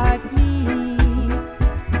like me.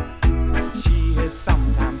 She is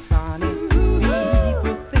sometimes funny,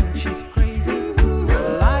 people think she's crazy,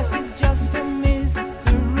 her life is just a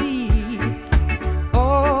mystery.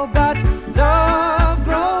 Oh, but love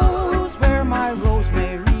grows where my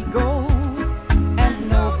rosemary goes, and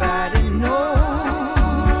nobody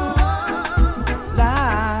knows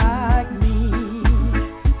like me.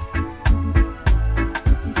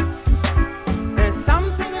 There's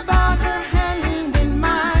something about her hand in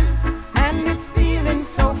mine, and it's feeling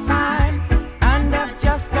so fine, and I've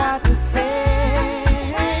just got to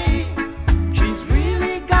say, she's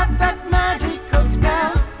really got that magical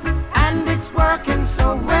spell, and it's working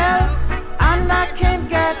so well, and I can't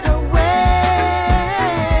get away.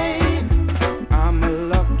 I'm a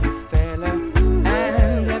lucky fella,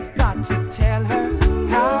 and I've got to tell her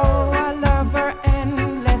how I love her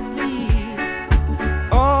endlessly.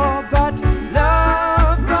 Oh, but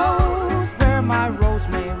love grows where my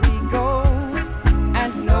rosemary goes,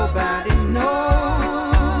 and nobody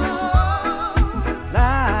knows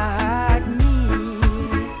like me.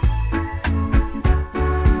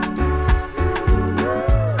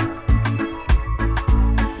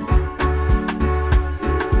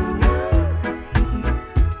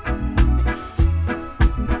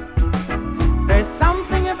 There's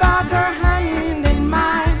something about her hand in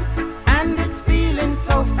mine, and it's feeling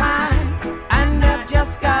so fine, and I've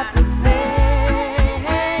just got to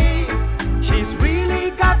say, she's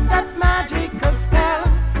really got that magical spell,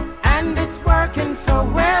 and it's working so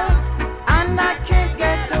well, and I can't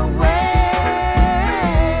get away.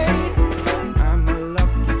 I'm a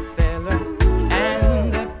lucky fella,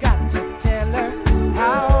 and I've got to tell her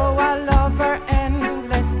how I love her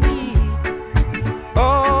endlessly.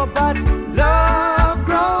 Oh, but love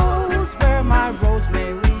grows where my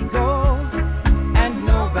rosemary goes, and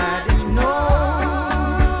nobody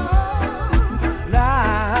knows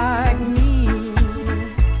like me.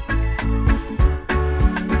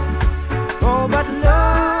 Oh, but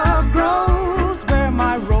love grows where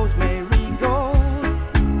my rosemary goes,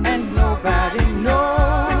 and nobody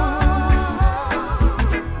knows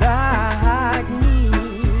like me.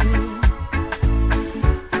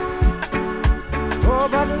 Oh,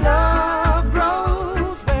 but love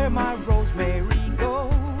grows where my rosemary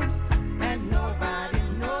goes, and nobody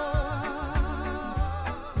knows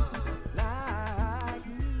like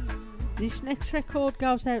me. This next record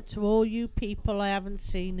goes out to all you people I haven't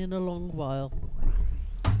seen in a long while.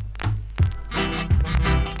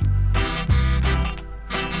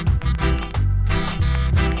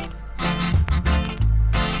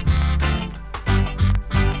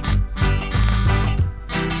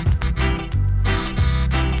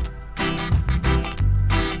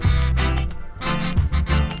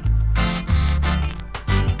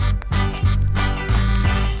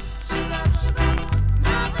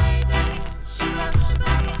 My baby, she loves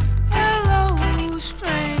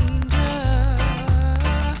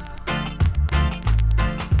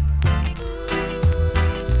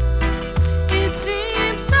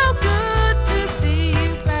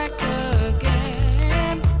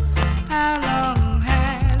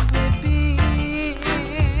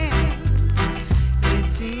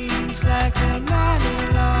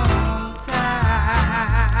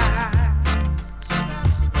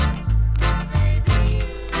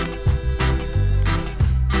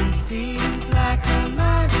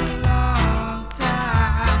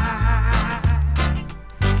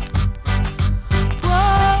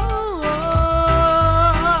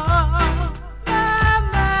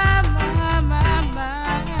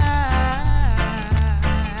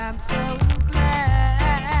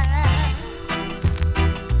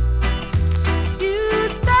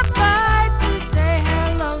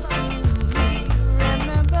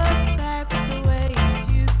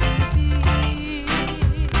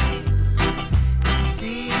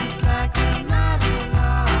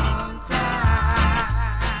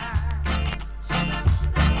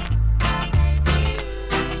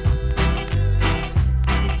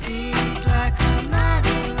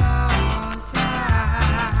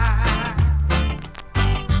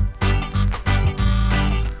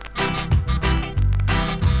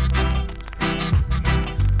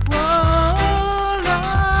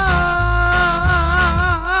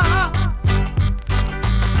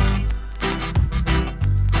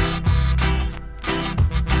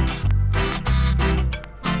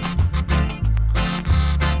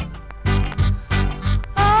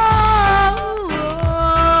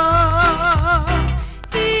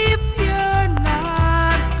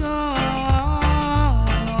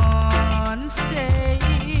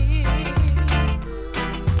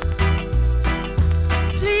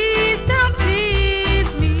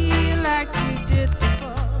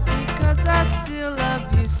still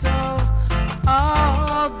love you so.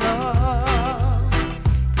 Although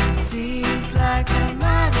it seems like a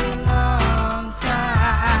mighty long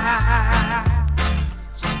time.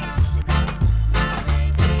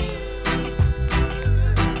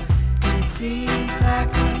 It seems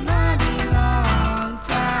like a mighty long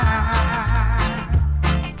time.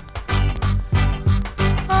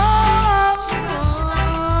 Oh,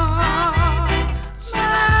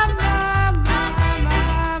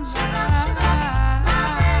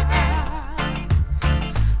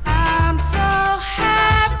 I'm so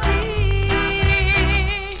happy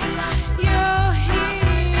you're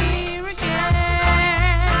here again.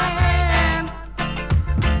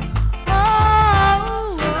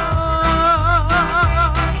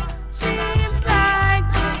 Seems like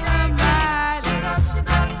a mighty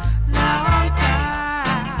long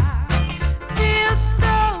time. Feels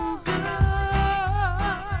so good.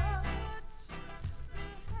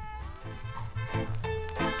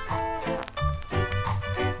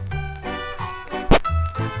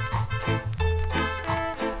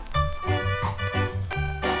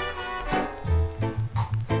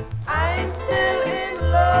 I'm still in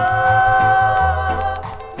love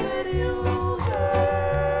with you,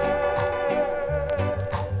 girl.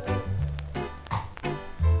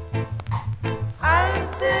 I'm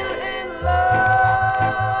still in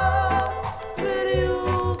love with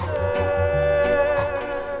you, girl.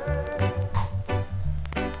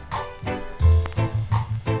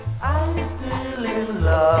 I'm still in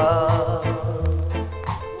love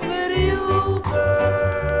with you, girl.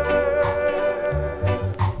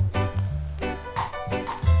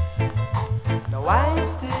 Now I'm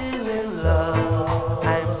still in love.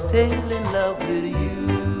 I'm still in love with you.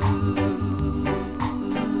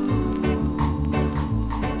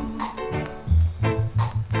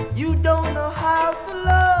 You don't know how to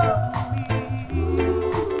love me,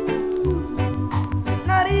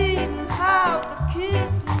 not even how to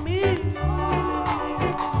kiss me.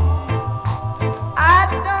 I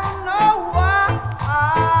don't know why,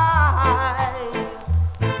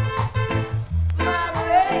 my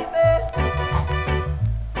baby.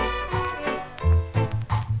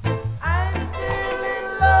 I'm still in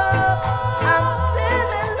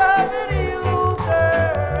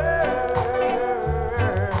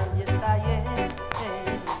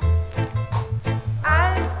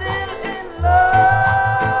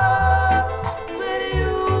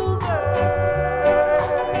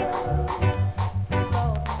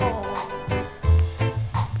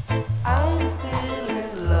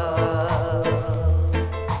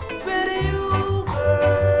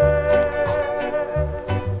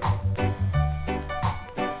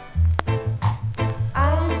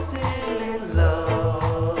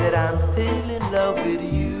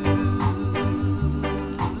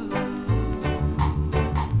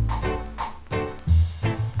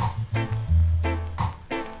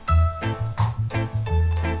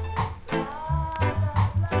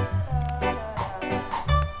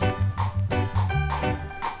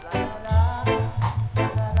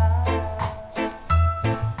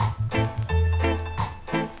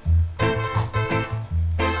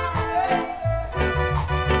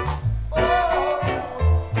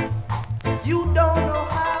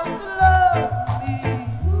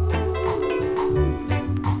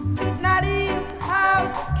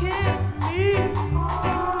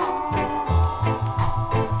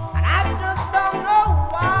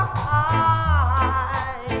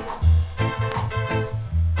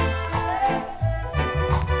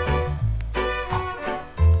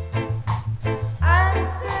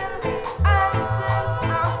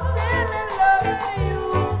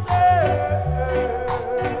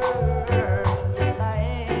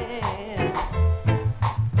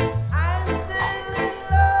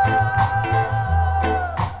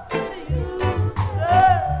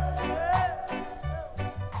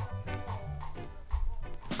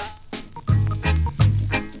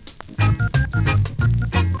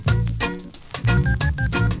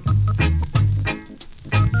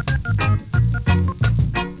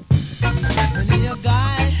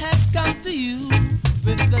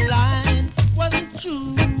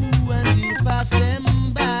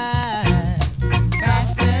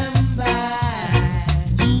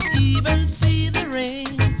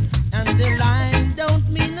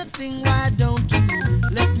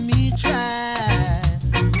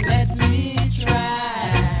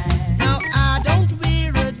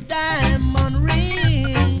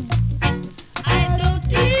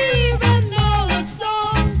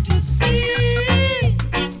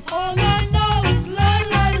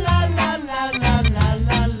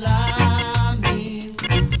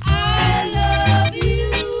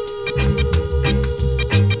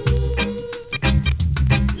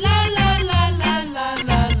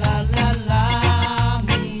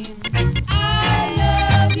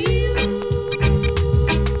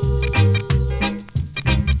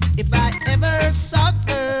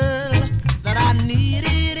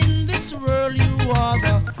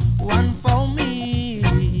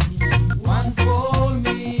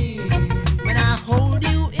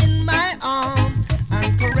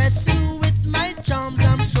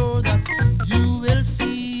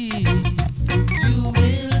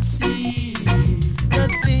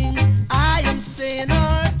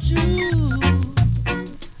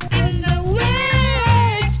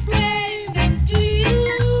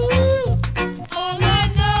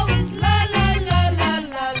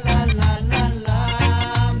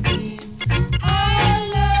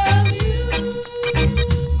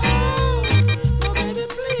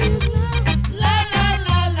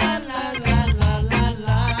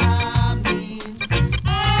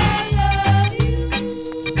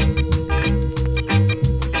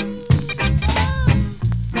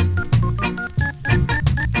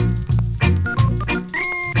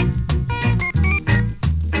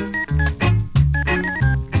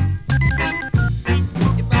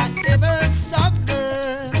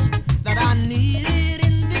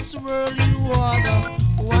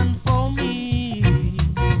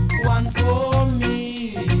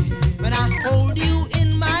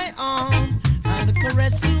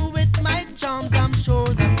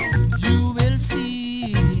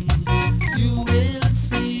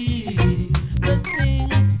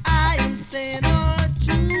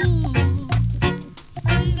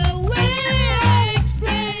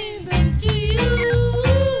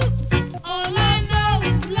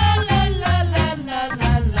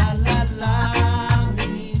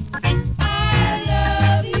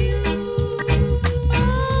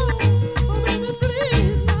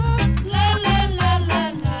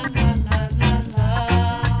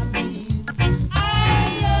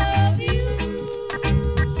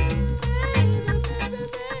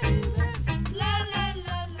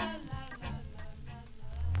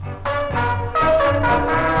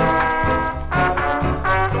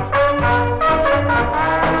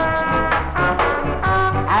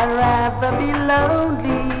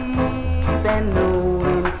lonely than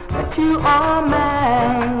knowing that you are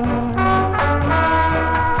mine.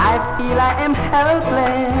 I feel I am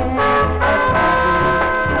helpless at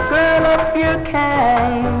having a girl of your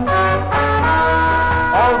kind.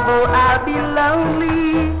 Although I'll be lonely,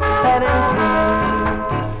 sad and blue,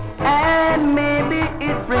 and maybe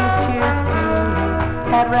it brings tears too.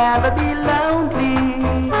 I'd rather be lonely,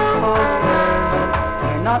 'cause girl,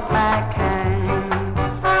 you're not my kind.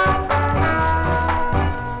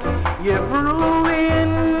 You've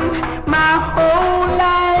ruined my whole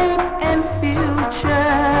life and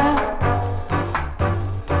future,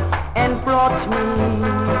 and brought me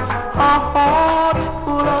a heart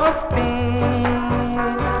full of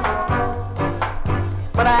pain.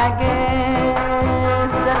 But I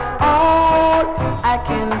guess that's all I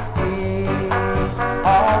can say.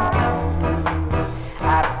 All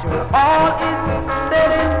after all is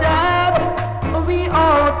said and done, we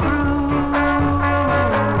are through.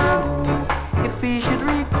 If we should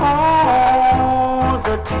recall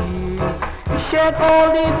the tears we shed all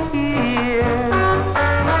these years,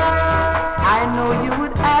 I know you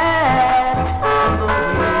would act the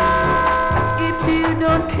way as if you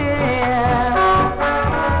don't care.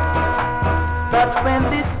 But when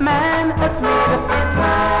this man has made up his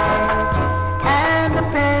mind and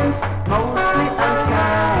depends mostly on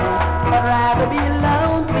time, I'd rather be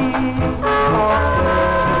lonely, or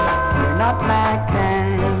you're not my kind.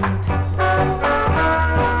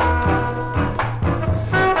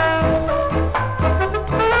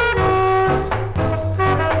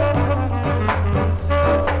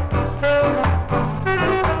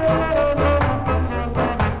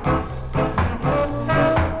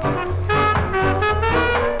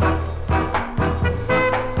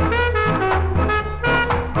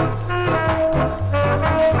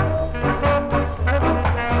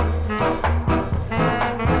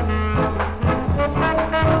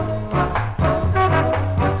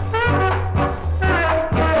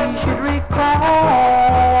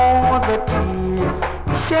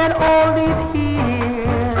 Shed all these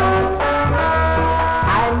years,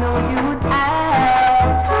 I know you'd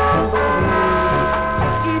act the way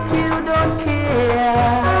if you don't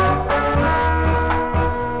care.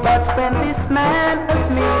 But when this man has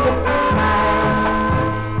made up his mind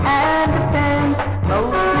and depends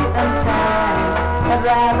mostly on time, I'd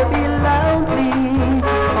rather be lonely,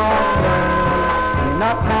 you're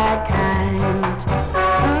not my kind.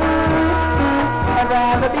 I'd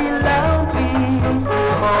rather be lonely,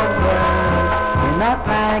 you're not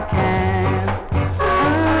my kind.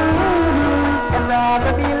 I'd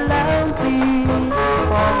rather be lonely,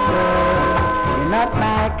 you're not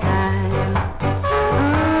my kind.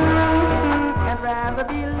 I'd rather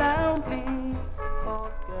be lonely,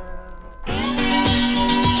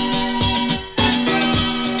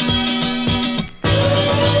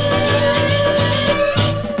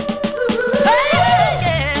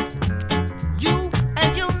 You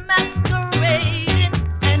and your masquerading,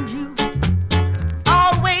 and you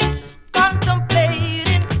always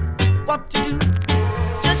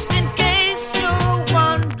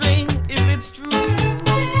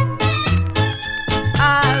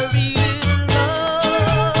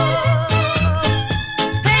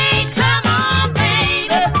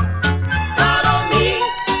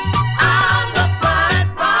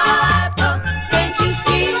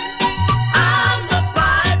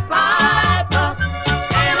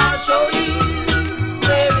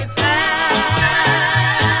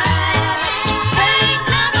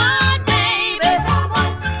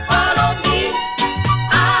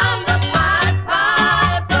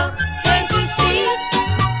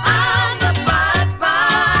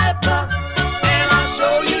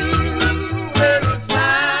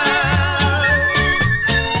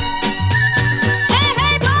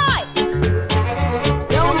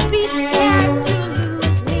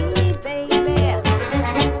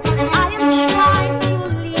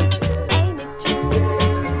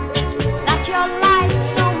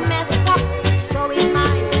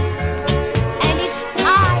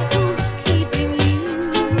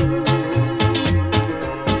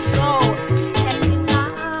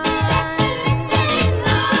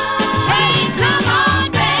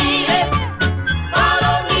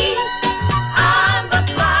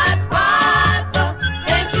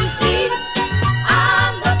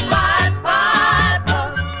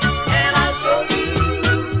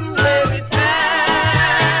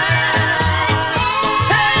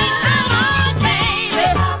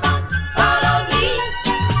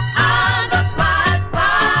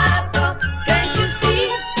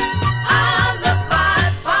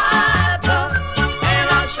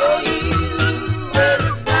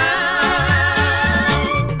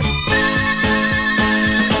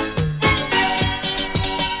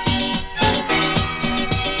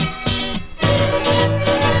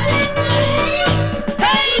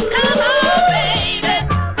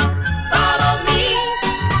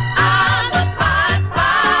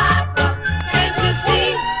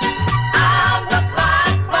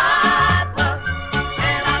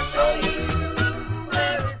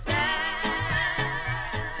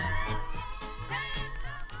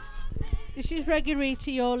This is Reggae Rita.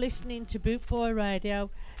 You're listening to Boot Boy Radio.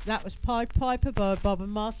 That was Pied Piper by Bob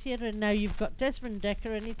and Marcia, and now you've got Desmond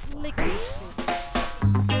Decker and it's Liquid.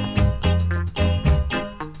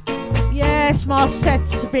 Yes, my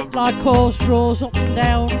set's a bit like horse draws up and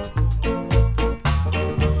down.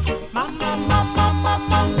 Mama, mama,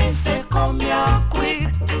 mama, me say come here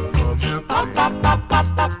quick. Papa,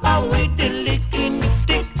 papa, papa, with the licking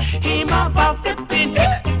stick. Him have a flipping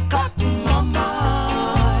cut, mama.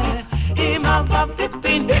 Him have a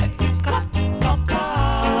flipping cut, papa.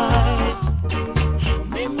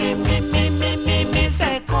 Me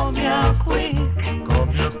say come here quick. Come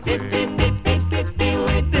here quick.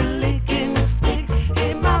 With the licking stick.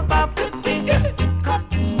 Him have a flipping cut,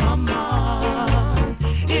 mama.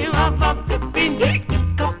 Him have a flipping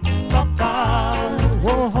cut, papa.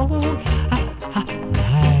 Whoa.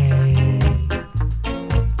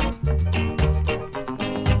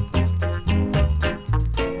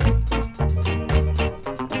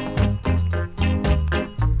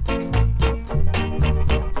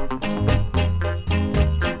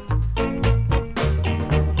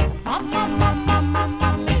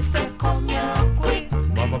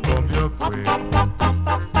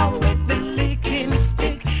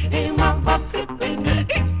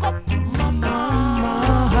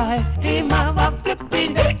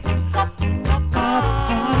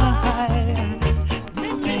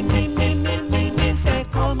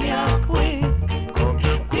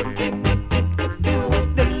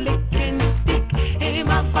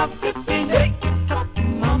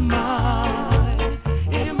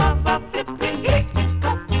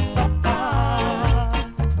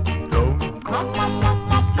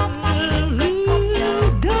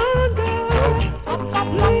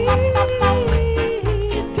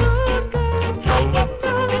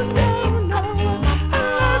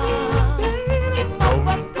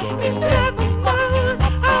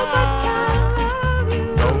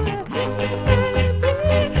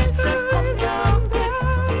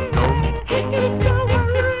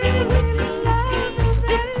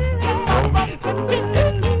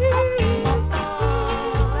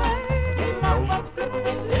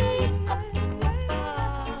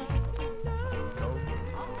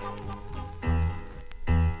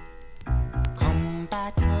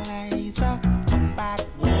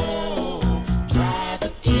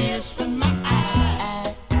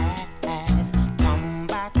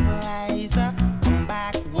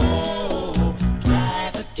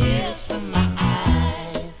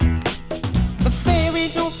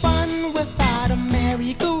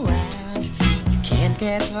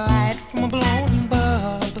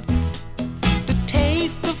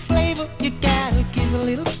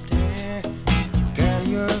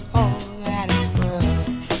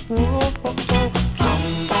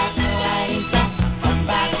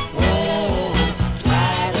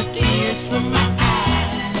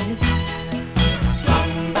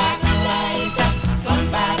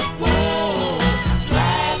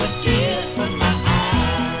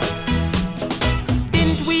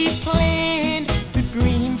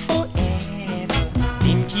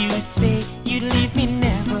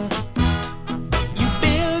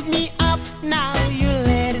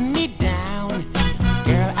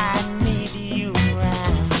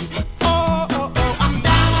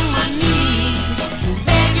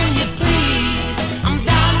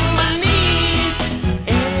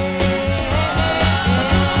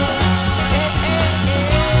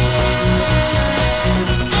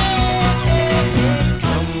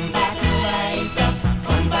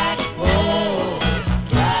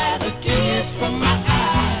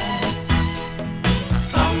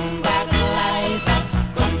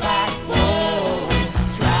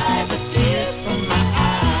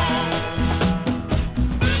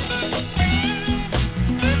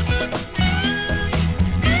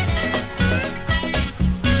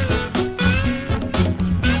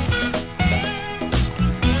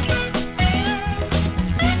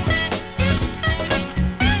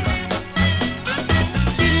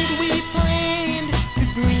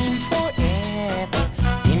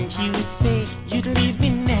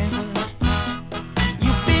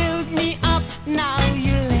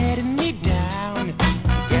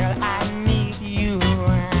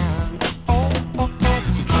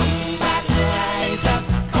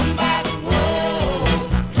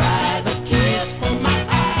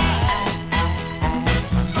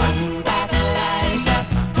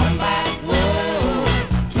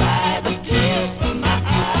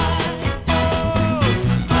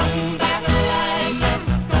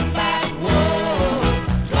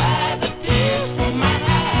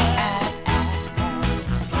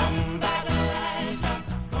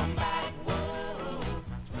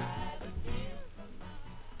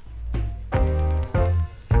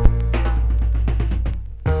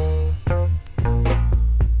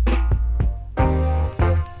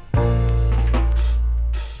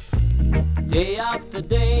 the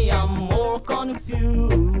day I'm more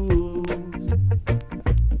confused.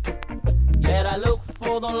 Yet I look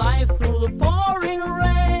for the light through the pouring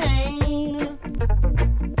rain.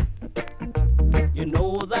 You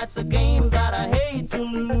know that's a game that I hate to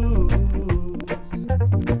lose,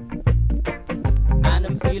 and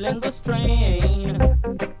I'm feeling the strain.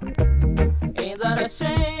 Ain't that a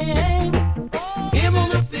shame? Give me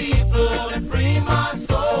the people and free my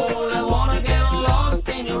soul. I wanna get lost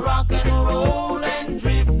in your rock and roll and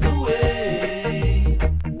drift away.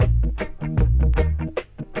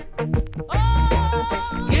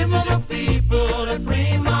 Oh, give me the people and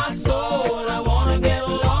free my soul. I wanna get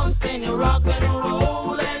lost in your rock and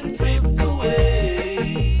roll and drift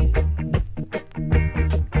away.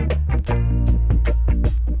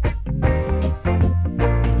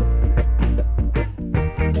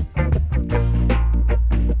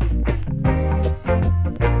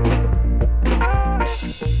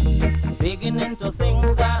 Beginning to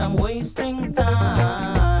think that I'm wasting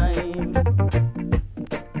time.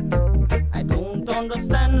 I don't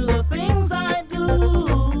understand the things I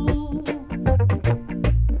do.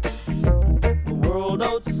 The world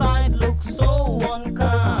outside looks so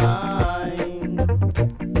unkind,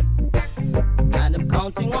 and I'm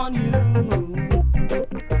counting on you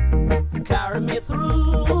to carry me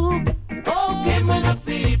through. Oh, give me the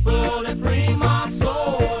people and free my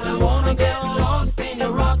soul. I wanna get lost in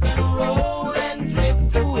your rock and roll and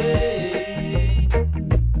drift away.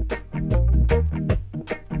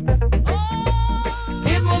 Oh,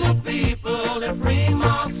 give me the people and free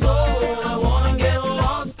my soul. I wanna get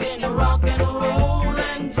lost in your rock and roll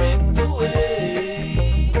and drift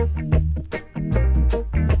away.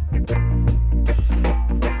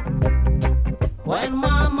 When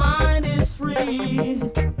my mind is free,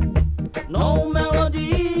 no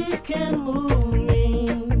melody can move me.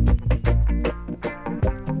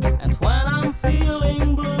 And when I'm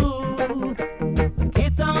feeling blue, the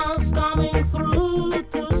guitar's coming through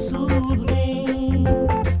to soothe me.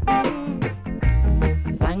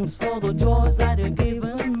 Thanks for the joys that you've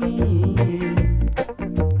given me.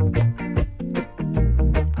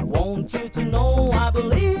 I want you to know I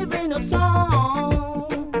believe in your song.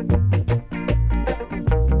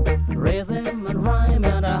 Rhythm and rhyme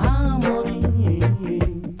and a harmony.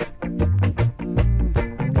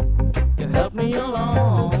 You help me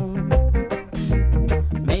along,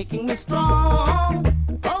 making me strong.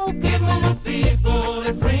 Oh, give me the people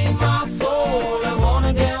and free my soul. I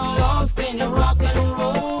wanna get lost in your rock and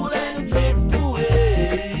roll and drift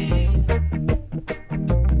away.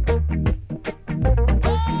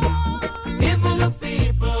 Oh, give me the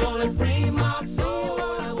people and free my soul.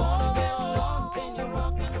 I wanna get lost in your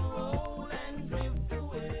rock and roll and drift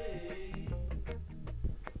away.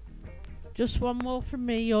 Just one more from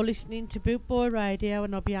me. You're listening to Boot Boy Radio,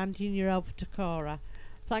 and I'll be handing you over to Cara.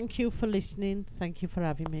 Thank you for listening. Thank you for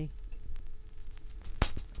having me.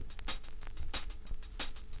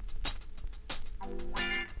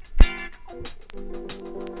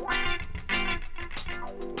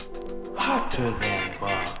 Hotter than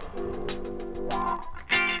Bob,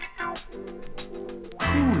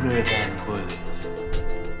 cooler than bullets.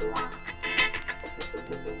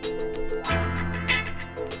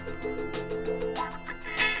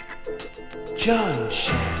 John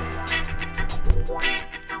Shanks.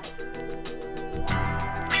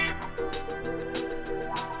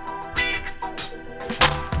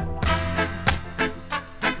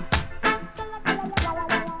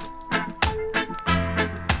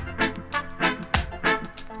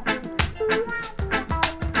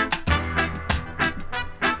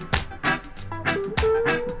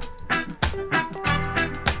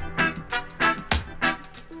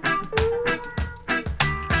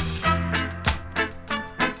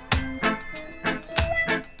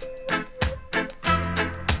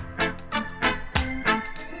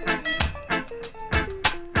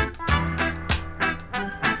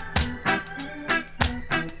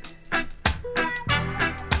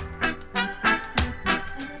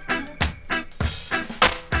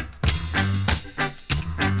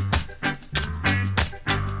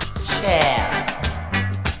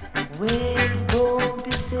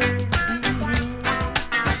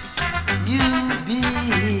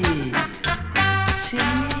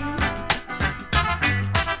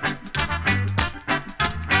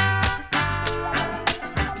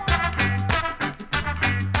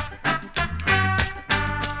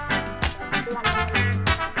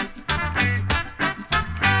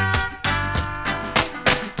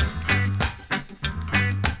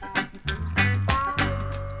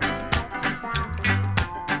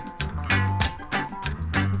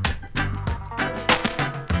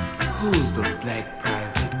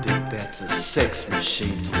 sex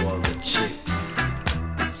machine to all the chicks.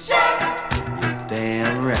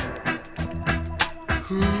 Damn right.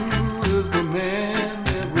 Who is the man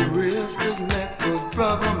that would risk his neck for his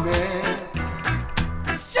brother, man?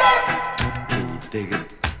 Can you dig it?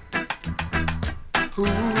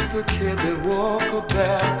 Who's the kid that walk a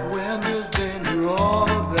back when there's danger all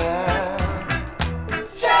about?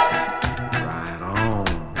 Right on.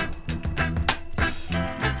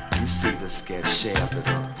 You see the scared chef is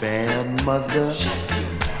a bad mother.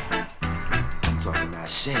 I'm talking about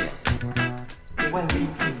chef.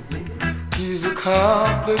 He's a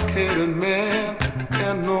complicated man,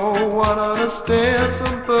 and no one understands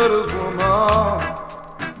him but his woman.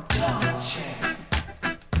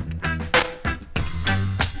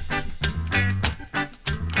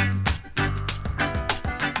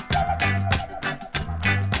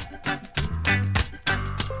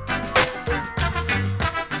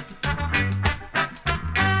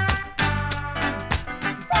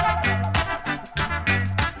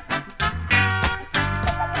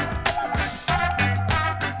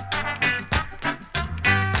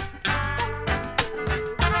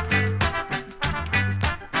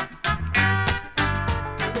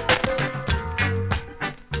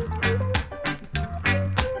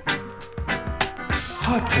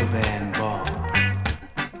 Hotter than bomb.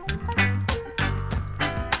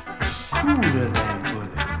 Cooler than